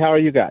morning. How are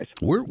you guys?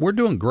 We're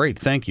doing great,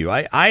 thank you.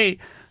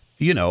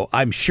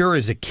 I'm sure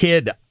as a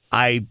kid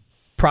I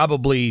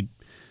probably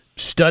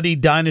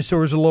studied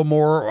dinosaurs a little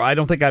more. I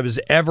don't think I was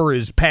ever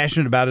as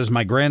passionate about it as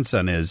my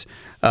grandson is.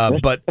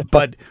 But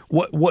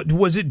what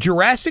was it?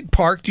 Jurassic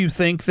Park? Do you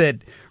think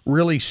that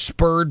really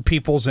spurred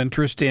people's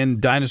interest in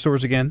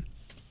dinosaurs again?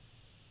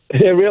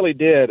 It really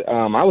did.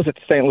 I was at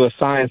the St. Louis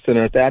Science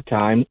Center at that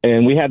time,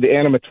 and we had the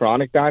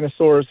animatronic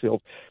dinosaurs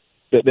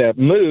that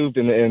moved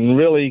and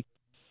really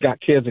got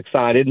kids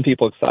excited and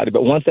people excited.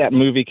 But once that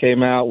movie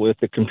came out with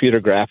the computer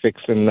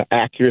graphics and the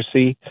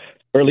accuracy,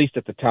 or at least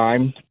at the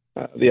time,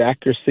 the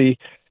accuracy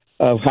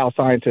of how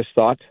scientists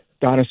thought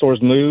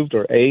dinosaurs moved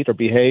or ate or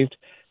behaved,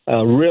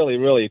 really,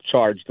 really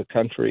charged the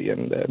country,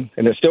 and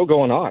it's still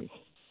going on.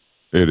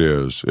 It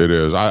is. It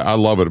is. I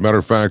love it. Matter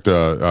of fact,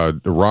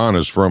 Ron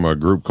is from a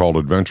group called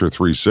Adventure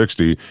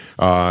 360,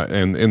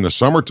 and in the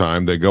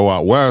summertime they go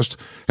out west.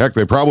 Heck,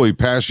 they probably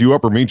pass you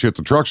up or meet you at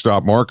the truck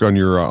stop, Mark, on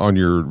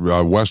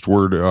your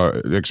westward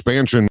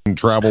expansion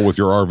travel with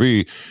your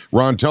RV.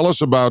 Ron, tell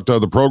us about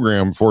the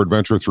program for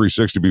Adventure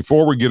 360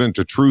 before we get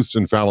into truths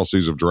and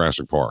fallacies of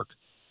Jurassic Park.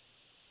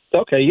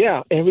 Okay,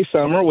 yeah. Every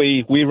summer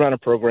we run a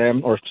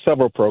program or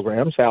several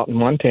programs out in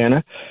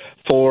Montana.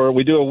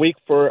 We do a week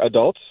for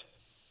adults.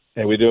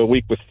 And we do a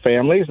week with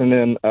families, and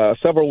then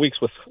several weeks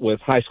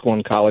with high school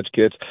and college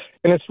kids.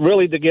 And it's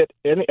really to get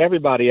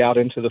everybody out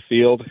into the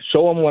field,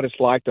 show them what it's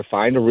like to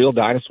find a real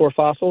dinosaur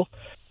fossil,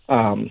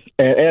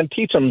 and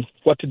teach them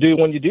what to do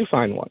when you do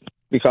find one.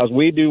 Because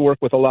we do work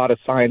with a lot of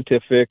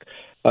scientific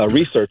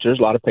researchers,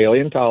 a lot of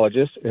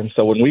paleontologists, and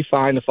so when we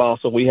find a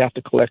fossil, we have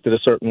to collect it a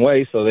certain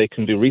way so they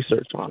can do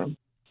research on them.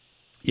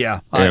 Yeah.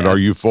 And are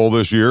you full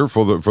this year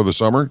for the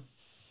summer?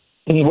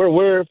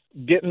 We're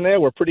getting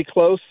there. We're pretty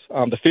close.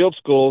 The field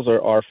schools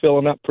are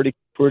filling up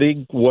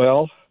pretty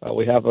well.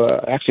 We have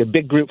actually a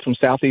big group from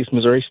Southeast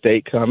Missouri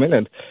State coming,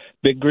 and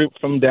big group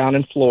from down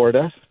in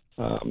Florida,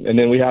 and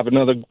then we have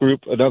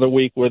another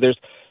week where there's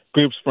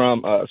groups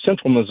from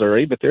Central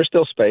Missouri, but there's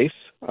still space.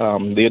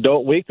 The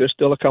adult week, there's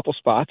still a couple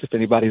spots if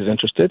anybody's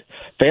interested.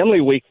 Family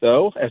week,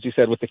 though, as you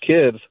said with the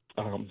kids,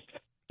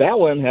 that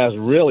one has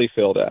really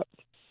filled up.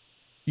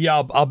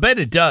 Yeah, I'll bet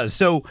it does.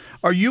 So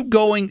are you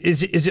going,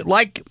 is it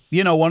like,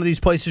 one of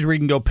these places where you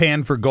can go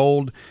pan for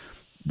gold?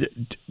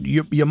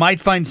 You might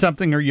find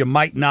something or you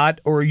might not,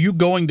 or are you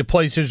going to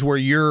places where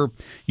you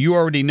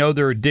already know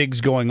there are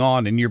digs going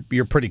on and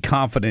you're pretty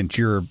confident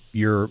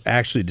you're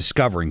actually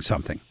discovering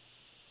something?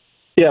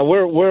 Yeah,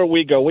 where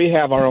we go, we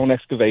have our own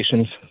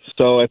excavations.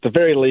 So at the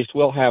very least,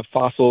 we'll have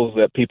fossils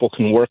that people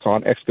can work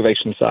on,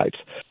 excavation sites.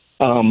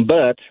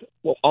 But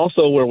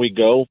also where we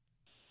go,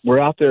 we're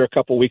out there a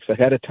couple weeks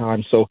ahead of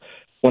time. So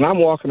when I'm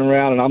walking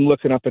around and I'm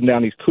looking up and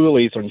down these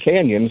coulees or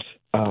canyons,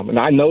 and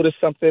I notice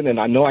something and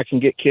I know I can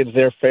get kids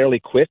there fairly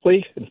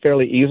quickly and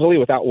fairly easily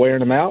without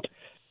wearing them out,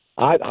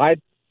 I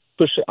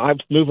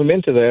move them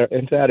into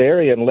that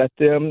area and let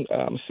them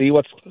see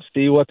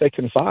what they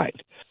can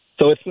find.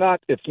 So it's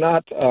not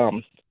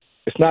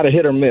a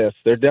hit or miss.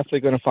 They're definitely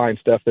going to find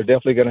stuff. They're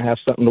definitely going to have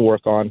something to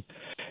work on.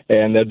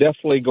 And they're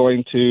definitely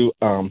going to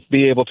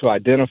be able to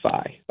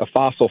identify a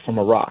fossil from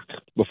a rock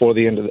before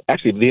the end of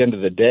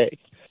the day.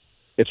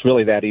 It's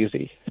really that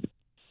easy.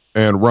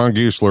 And Ron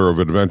Giesler of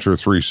Adventure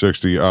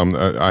 360,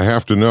 I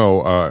have to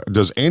know,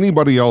 does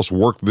anybody else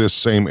work this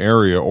same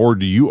area, or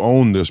do you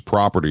own this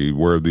property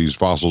where these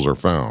fossils are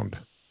found?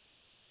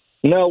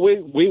 No,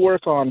 we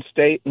work on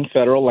state and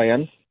federal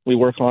land. We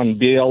work on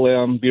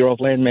BLM, Bureau of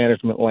Land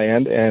Management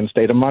land, and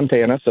state of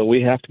Montana, so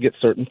we have to get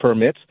certain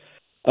permits.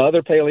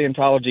 Other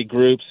paleontology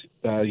groups,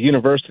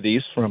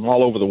 universities from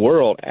all over the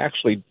world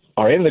actually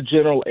are in the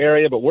general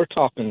area, but we're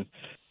talking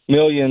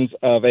millions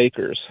of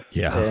acres.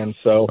 Yeah. And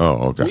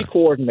so we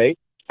coordinate.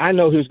 I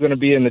know who's going to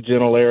be in the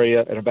general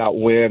area and about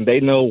when. They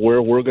know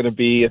where we're going to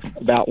be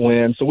about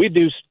when. So we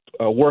do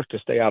work to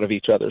stay out of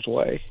each other's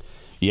way.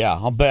 Yeah,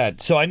 I'll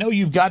bet. So I know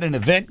you've got an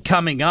event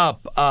coming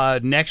up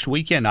next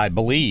weekend, I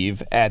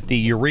believe, at the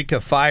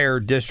Eureka Fire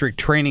District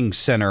Training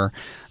Center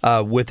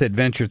with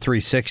Adventure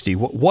 360.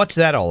 What's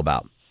that all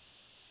about?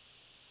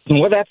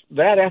 Well,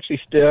 that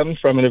actually stemmed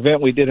from an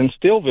event we did in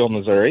Steelville,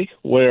 Missouri,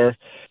 where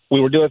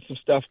we were doing some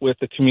stuff with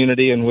the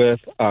community and with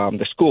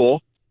the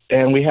school,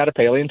 and we had a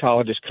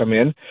paleontologist come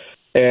in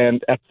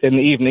and in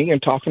the evening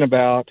and talking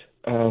about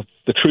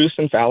the truths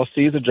and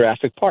fallacies of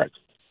Jurassic Park.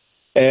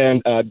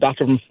 And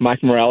Dr.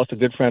 Mike Morales, a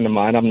good friend of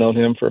mine, I've known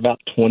him for about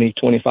 20,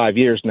 25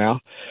 years now.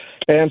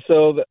 And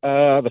so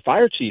the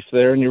fire chief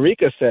there in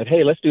Eureka said,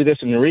 hey, let's do this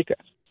in Eureka.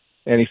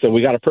 And he said,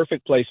 we got a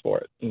perfect place for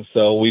it. And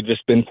so we've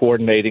just been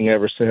coordinating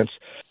ever since.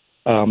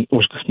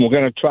 We're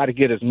going to try to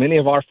get as many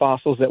of our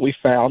fossils that we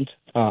found,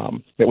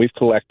 that we've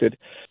collected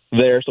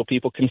there so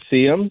people can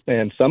see them.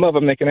 And some of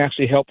them they can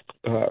actually help,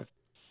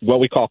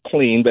 what we call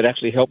clean, but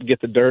actually help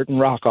get the dirt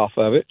and rock off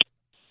of it.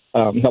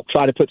 Help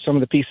try to put some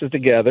of the pieces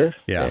together.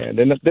 Yeah. And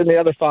then the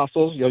other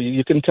fossils,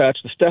 you can touch.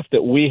 The stuff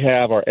that we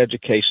have are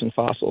education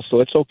fossils, so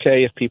it's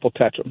okay if people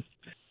touch them.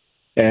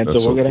 And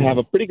so we're going to have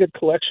a pretty good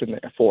collection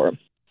there for them.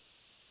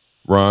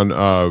 Ron,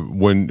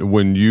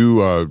 when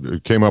you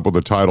came up with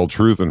the title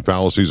 "Truth and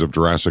Fallacies of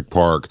Jurassic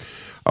Park,"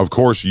 of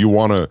course you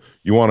want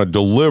to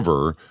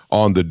deliver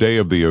on the day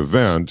of the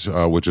event,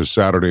 which is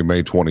Saturday,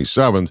 May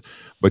 27th.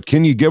 But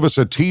can you give us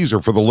a teaser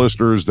for the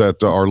listeners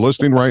that are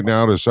listening right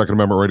now to Second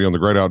Amendment Radio and the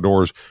Great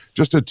Outdoors?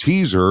 Just a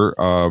teaser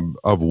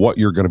of what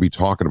you're going to be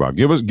talking about.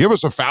 Give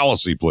us a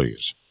fallacy,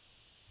 please.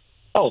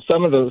 Oh,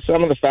 some of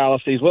the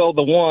fallacies. Well,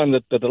 the one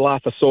that the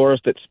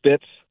Dilophosaurus that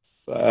spits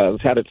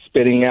had it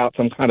spitting out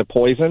some kind of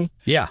poison.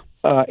 Yeah.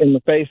 In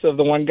the face of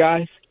the one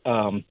guy.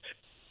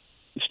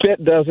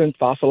 Spit doesn't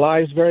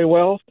fossilize very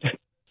well,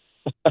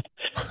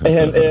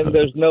 and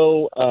there's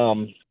no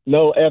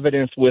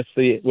evidence with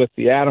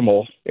the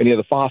animal, any of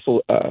the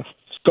fossil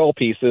skull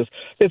pieces.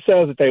 It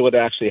says that they would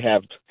actually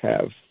have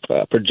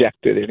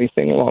projected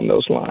anything along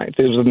those lines.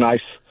 It was a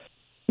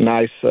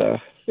nice.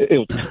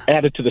 It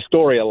added to the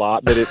story a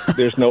lot, but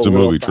there's no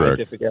real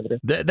scientific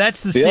evidence.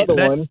 That's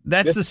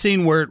the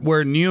scene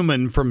where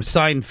Newman from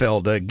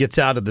Seinfeld gets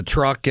out of the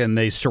truck and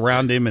they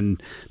surround him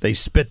and they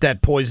spit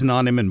that poison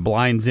on him and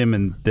blinds him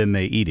and then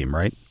they eat him,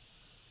 right?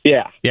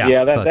 Yeah.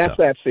 That's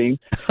that scene.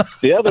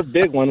 The other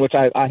big one, which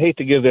I hate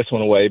to give this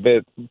one away,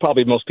 but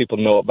probably most people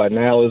know it by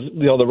now, is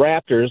the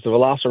raptors, the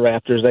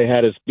velociraptors. They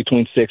had is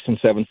between 6 and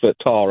 7 foot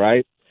tall,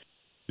 right?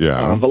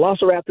 Yeah.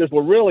 Velociraptors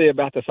were really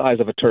about the size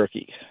of a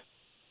turkey.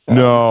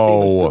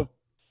 No.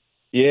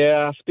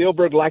 Yeah,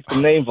 Spielberg liked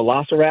the name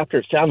Velociraptor.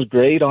 It sounds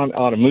great on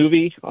a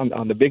movie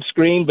on the big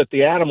screen, but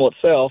the animal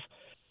itself,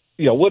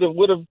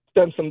 would have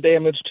done some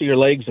damage to your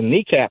legs and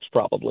kneecaps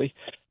probably.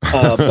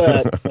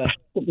 But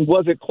it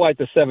wasn't quite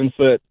the 7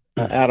 foot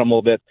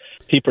animal that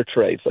he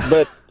portrayed.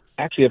 But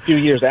actually, a few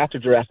years after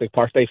Jurassic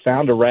Park, they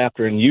found a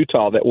raptor in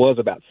Utah that was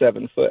about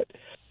 7 foot.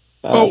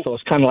 So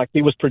it's kind of like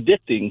he was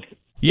predicting.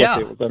 Yeah.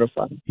 What they were going to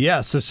find. Yeah,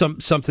 so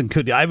something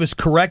could. I was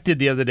corrected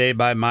the other day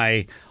by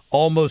my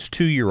almost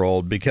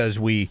 2-year-old because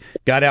we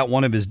got out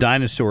one of his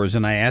dinosaurs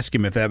and I asked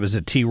him if that was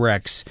a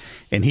T-Rex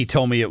and he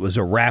told me it was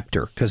a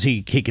raptor because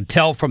he could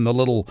tell from the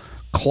little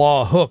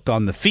claw hook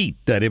on the feet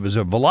that it was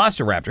a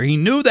velociraptor. He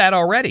knew that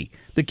already.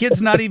 The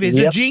kid's not even,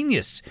 he's a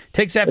genius.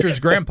 Takes after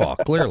his grandpa,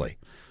 clearly.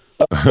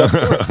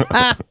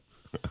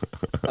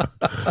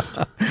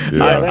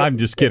 I'm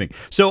just kidding.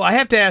 So I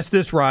have to ask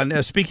this,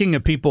 Ron. Speaking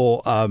of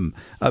people,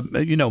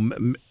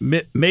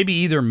 maybe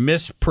either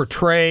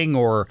misportraying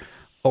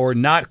or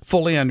not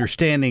fully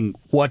understanding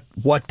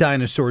what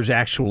dinosaurs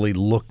actually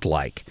looked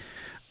like.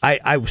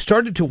 I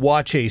started to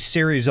watch a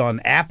series on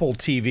Apple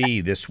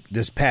TV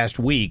this past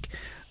week.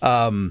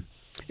 Sir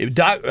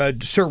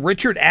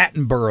Richard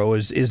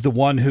Attenborough is the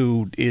one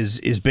who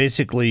is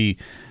basically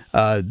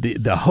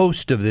the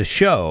host of this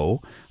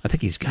show. I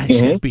think he's got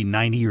to be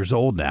 90 years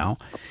old now,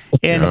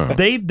 and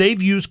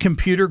they've used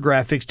computer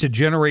graphics to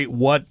generate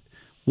what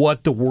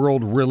the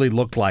world really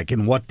looked like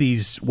and what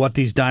these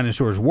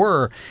dinosaurs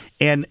were.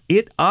 And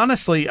it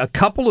honestly, a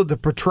couple of the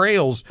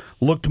portrayals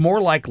looked more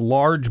like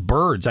large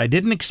birds. I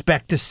didn't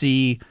expect to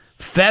see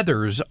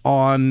feathers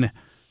on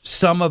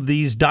some of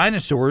these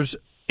dinosaurs,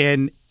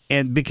 and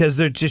because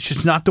they're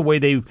just not the way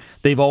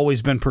they've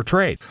always been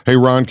portrayed. Hey,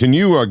 Ron, can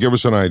you give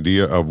us an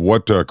idea of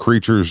what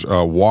creatures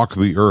walk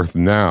the earth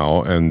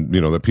now, and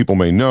that people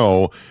may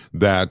know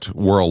that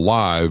were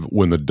alive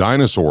when the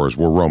dinosaurs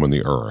were roaming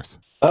the earth?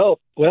 Oh,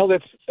 well,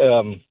 that's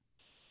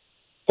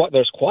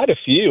there's quite a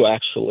few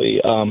actually.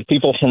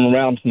 People from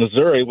around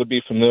Missouri would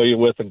be familiar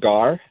with the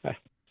gar,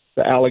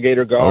 the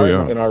alligator gar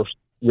in our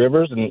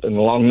rivers, and the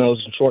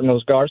long-nosed and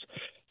short-nosed gars.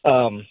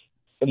 And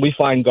we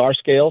find gar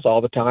scales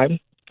all the time.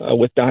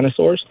 With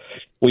dinosaurs,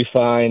 we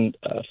find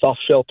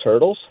soft-shell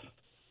turtles,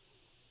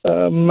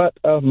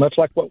 much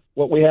like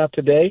what we have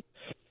today.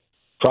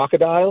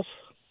 Crocodiles,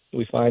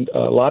 we find a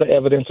lot of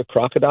evidence of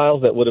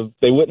crocodiles that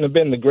they wouldn't have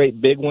been the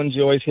great big ones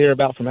you always hear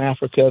about from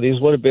Africa.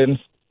 These would have been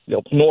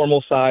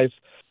normal size,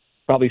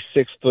 probably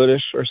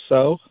 6-footish or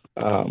so.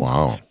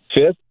 Wow.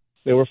 Fish,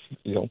 they were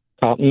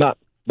not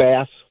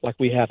bass like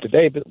we have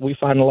today, but we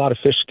find a lot of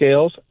fish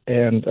scales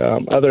and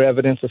other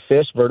evidence of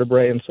fish,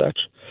 vertebrae, and such.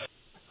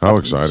 How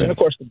exciting! And of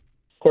course,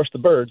 the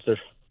birds that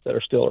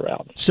are still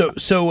around.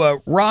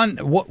 So, Ron,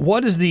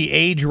 what is the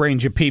age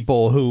range of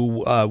people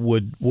who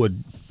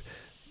would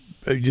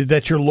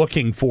that you're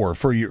looking for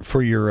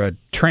your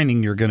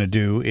training you're going to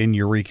do in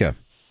Eureka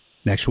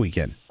next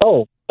weekend?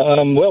 Oh,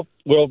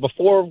 well,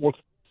 before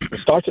it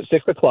starts at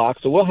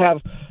 6:00, so we'll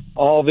have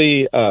all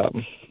the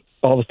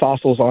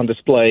fossils on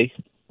display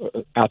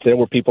out there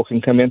where people can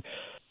come in.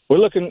 We're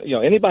looking,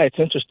 anybody that's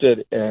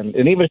interested, and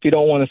even if you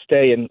don't want to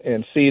stay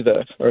and see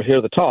or hear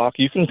the talk,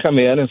 you can come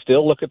in and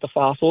still look at the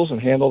fossils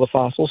and handle the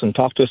fossils and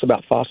talk to us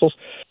about fossils.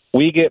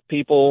 We get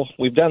people,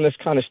 we've done this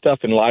kind of stuff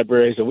in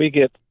libraries, and we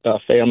get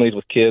families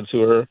with kids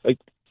who are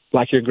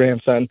like your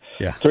grandson,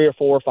 3 or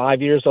 4 or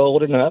 5 years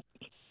old and up.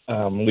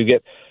 We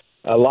get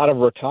a lot of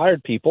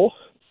retired people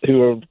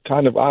who are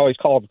I always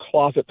call them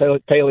closet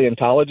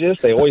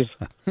paleontologists. They always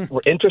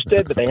were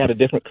interested, but they had a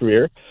different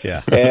career.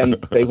 Yeah. And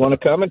they want to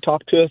come and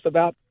talk to us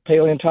about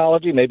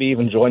paleontology, maybe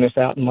even join us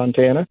out in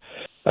Montana.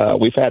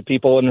 We've had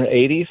people in their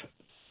 80s.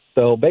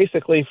 So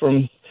basically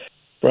from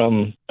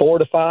from 4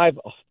 to 5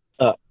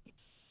 up.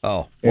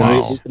 Oh, and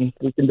wow.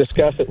 we can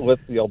discuss it with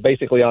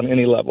basically on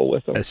any level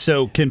with them.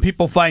 So can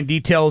people find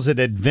details at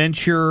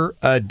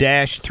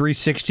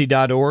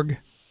adventure-360.org?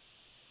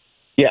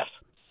 Yes.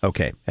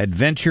 Okay.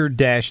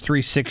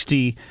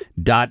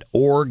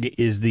 Adventure-360.org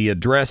is the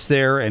address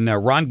there. And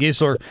Ron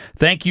Giesler,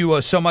 thank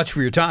you so much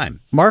for your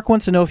time. Mark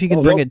wants to know if you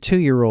can bring a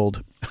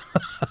 2-year-old.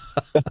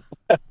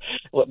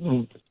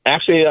 Well,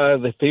 actually,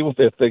 the people,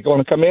 if they're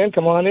going to come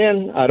on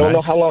in. I don't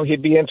know how long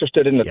he'd be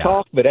interested in the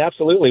talk, but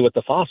absolutely with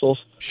the fossils.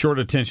 Short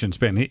attention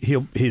span.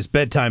 His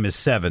bedtime is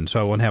 7,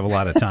 so I won't have a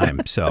lot of time.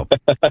 So,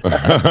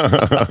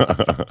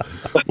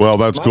 well,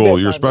 that's cool.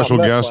 Your special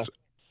guest,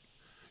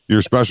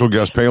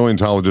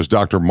 paleontologist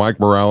Dr. Mike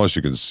Morales.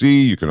 You can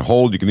see, you can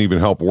hold, you can even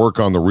help work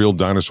on the real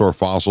dinosaur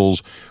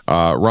fossils.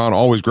 Ron,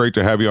 always great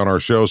to have you on our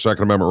show,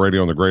 Second Amendment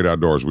Radio and the Great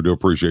Outdoors. We do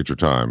appreciate your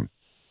time.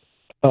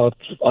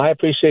 I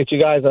appreciate you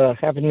guys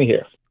having me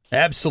here.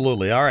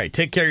 Absolutely. All right.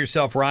 Take care of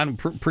yourself, Ron.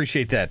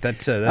 Appreciate that.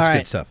 That's right.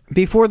 Good stuff.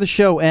 Before the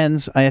show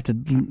ends,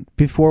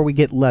 before we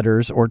get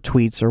letters or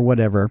tweets or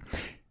whatever.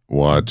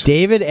 What?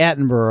 David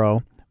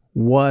Attenborough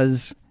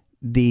was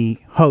the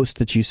host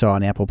that you saw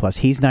on Apple Plus.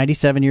 He's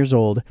 97 years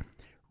old.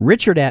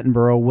 Richard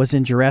Attenborough was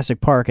in Jurassic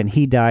Park, and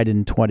he died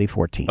in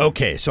 2014.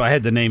 Okay, so I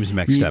had the names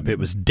mixed up. It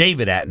was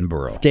David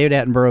Attenborough. David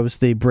Attenborough is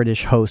the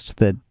British host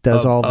that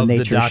does all the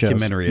nature shows. Of the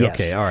documentary. Yes.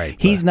 Okay, all right.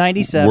 He's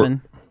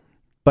 97,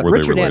 but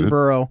Richard related?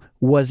 Attenborough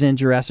was in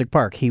Jurassic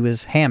Park. He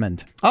was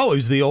Hammond. Oh, he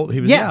was the old.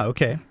 He was. Yeah.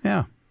 Okay.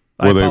 Yeah.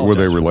 Were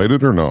they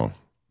related or no?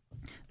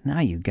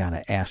 Now you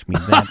gotta ask me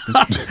that.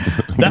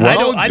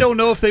 I don't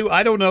know if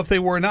they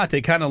were or not.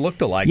 They kind of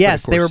looked alike.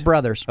 Yes, they were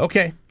brothers.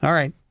 Okay. All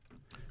right.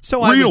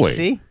 So really?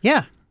 See?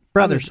 Yeah.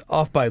 Brothers.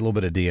 Off by a little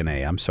bit of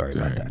DNA. I'm sorry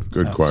about that.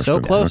 Good question.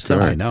 So close, though.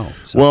 I know.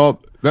 So. Well,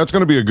 that's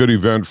going to be a good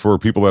event for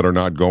people that are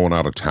not going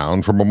out of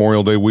town for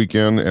Memorial Day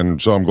weekend,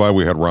 and so I'm glad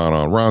we had Ron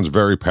on. Ron's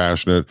very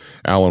passionate.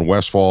 Alan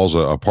Westfall's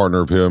a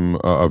partner of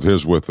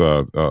his with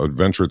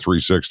Adventure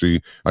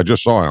 360. I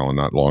just saw Alan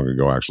not long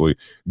ago, actually.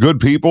 Good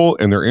people,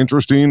 and they're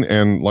interesting,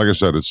 and like I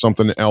said, it's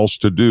something else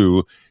to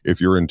do if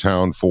you're in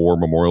town for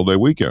Memorial Day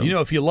weekend. You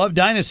know, if you love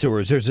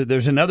dinosaurs,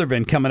 there's another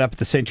event coming up at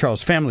the St.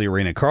 Charles Family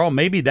Arena. Carl,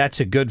 maybe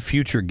that's a good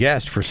future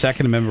guest for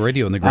Second Amendment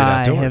Radio and the Great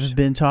Outdoors. I have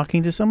been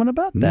talking to someone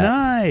about that.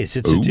 Nice.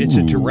 It's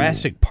a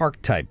Jurassic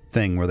Park type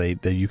thing where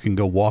that you can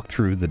go walk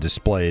through the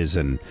displays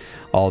and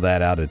all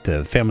that out at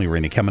the Family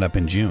Arena coming up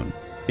in June.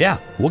 Yeah,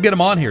 we'll get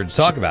them on here to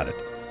talk about it.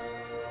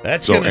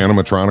 That's so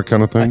animatronic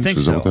kind of thing? I think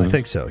so. I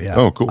think so, yeah.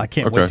 Oh, cool. I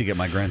can't wait to get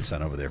my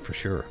grandson over there for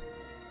sure.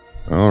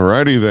 All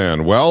righty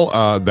then. Well,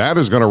 that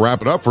is going to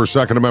wrap it up for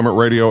Second Amendment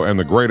Radio and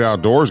the Great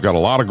Outdoors. Got a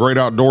lot of great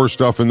outdoor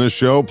stuff in this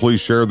show.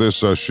 Please share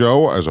this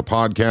show as a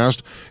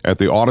podcast at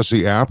the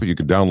Odyssey app. You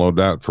can download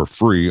that for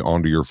free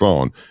onto your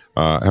phone.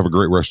 Have a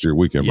great rest of your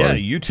weekend, buddy.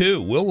 Yeah, you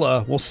too.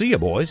 We'll see you,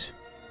 boys.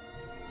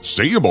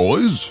 See you,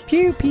 boys.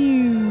 Pew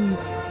pew.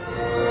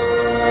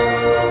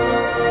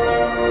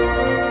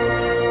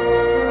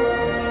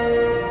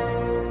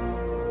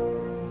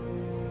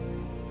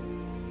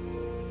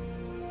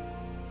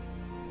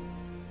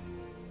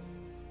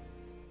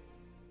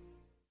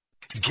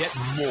 Get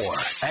more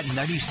at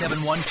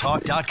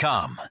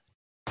 971talk.com.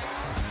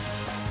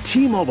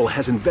 T-Mobile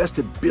has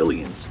invested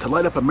billions to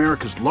light up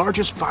America's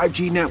largest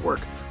 5G network,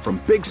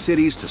 from big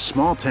cities to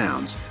small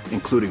towns,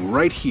 including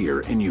right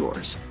here in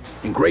yours.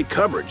 And great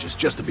coverage is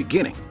just the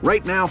beginning.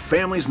 Right now,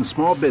 families and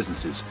small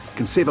businesses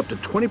can save up to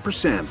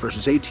 20%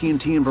 versus AT&T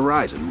and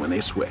Verizon when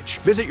they switch.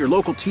 Visit your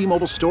local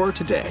T-Mobile store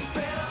today.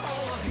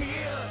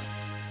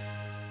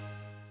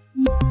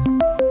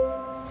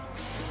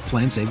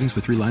 Plan savings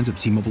with 3 lines of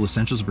T-Mobile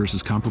Essentials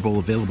versus comparable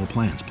available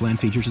plans. Plan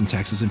features and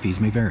taxes and fees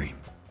may vary.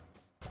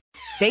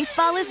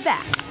 Baseball is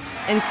back,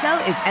 and so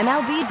is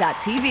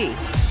MLB.tv.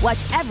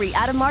 Watch every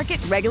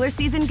out-of-market regular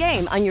season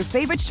game on your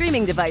favorite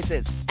streaming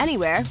devices,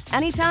 anywhere,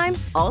 anytime,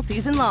 all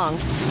season long.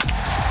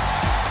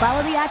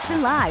 Follow the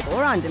action live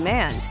or on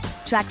demand.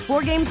 Track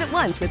 4 games at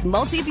once with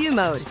multi-view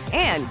mode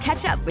and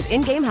catch up with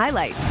in-game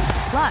highlights.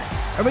 Plus,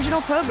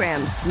 original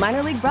programs,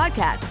 minor league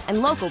broadcasts,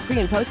 and local pre-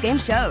 and post-game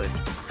shows.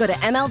 Go to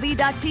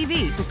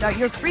MLB.tv to start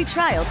your free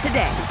trial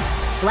today.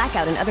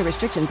 Blackout and other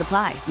restrictions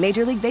apply.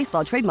 Major League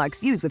Baseball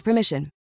trademarks used with permission.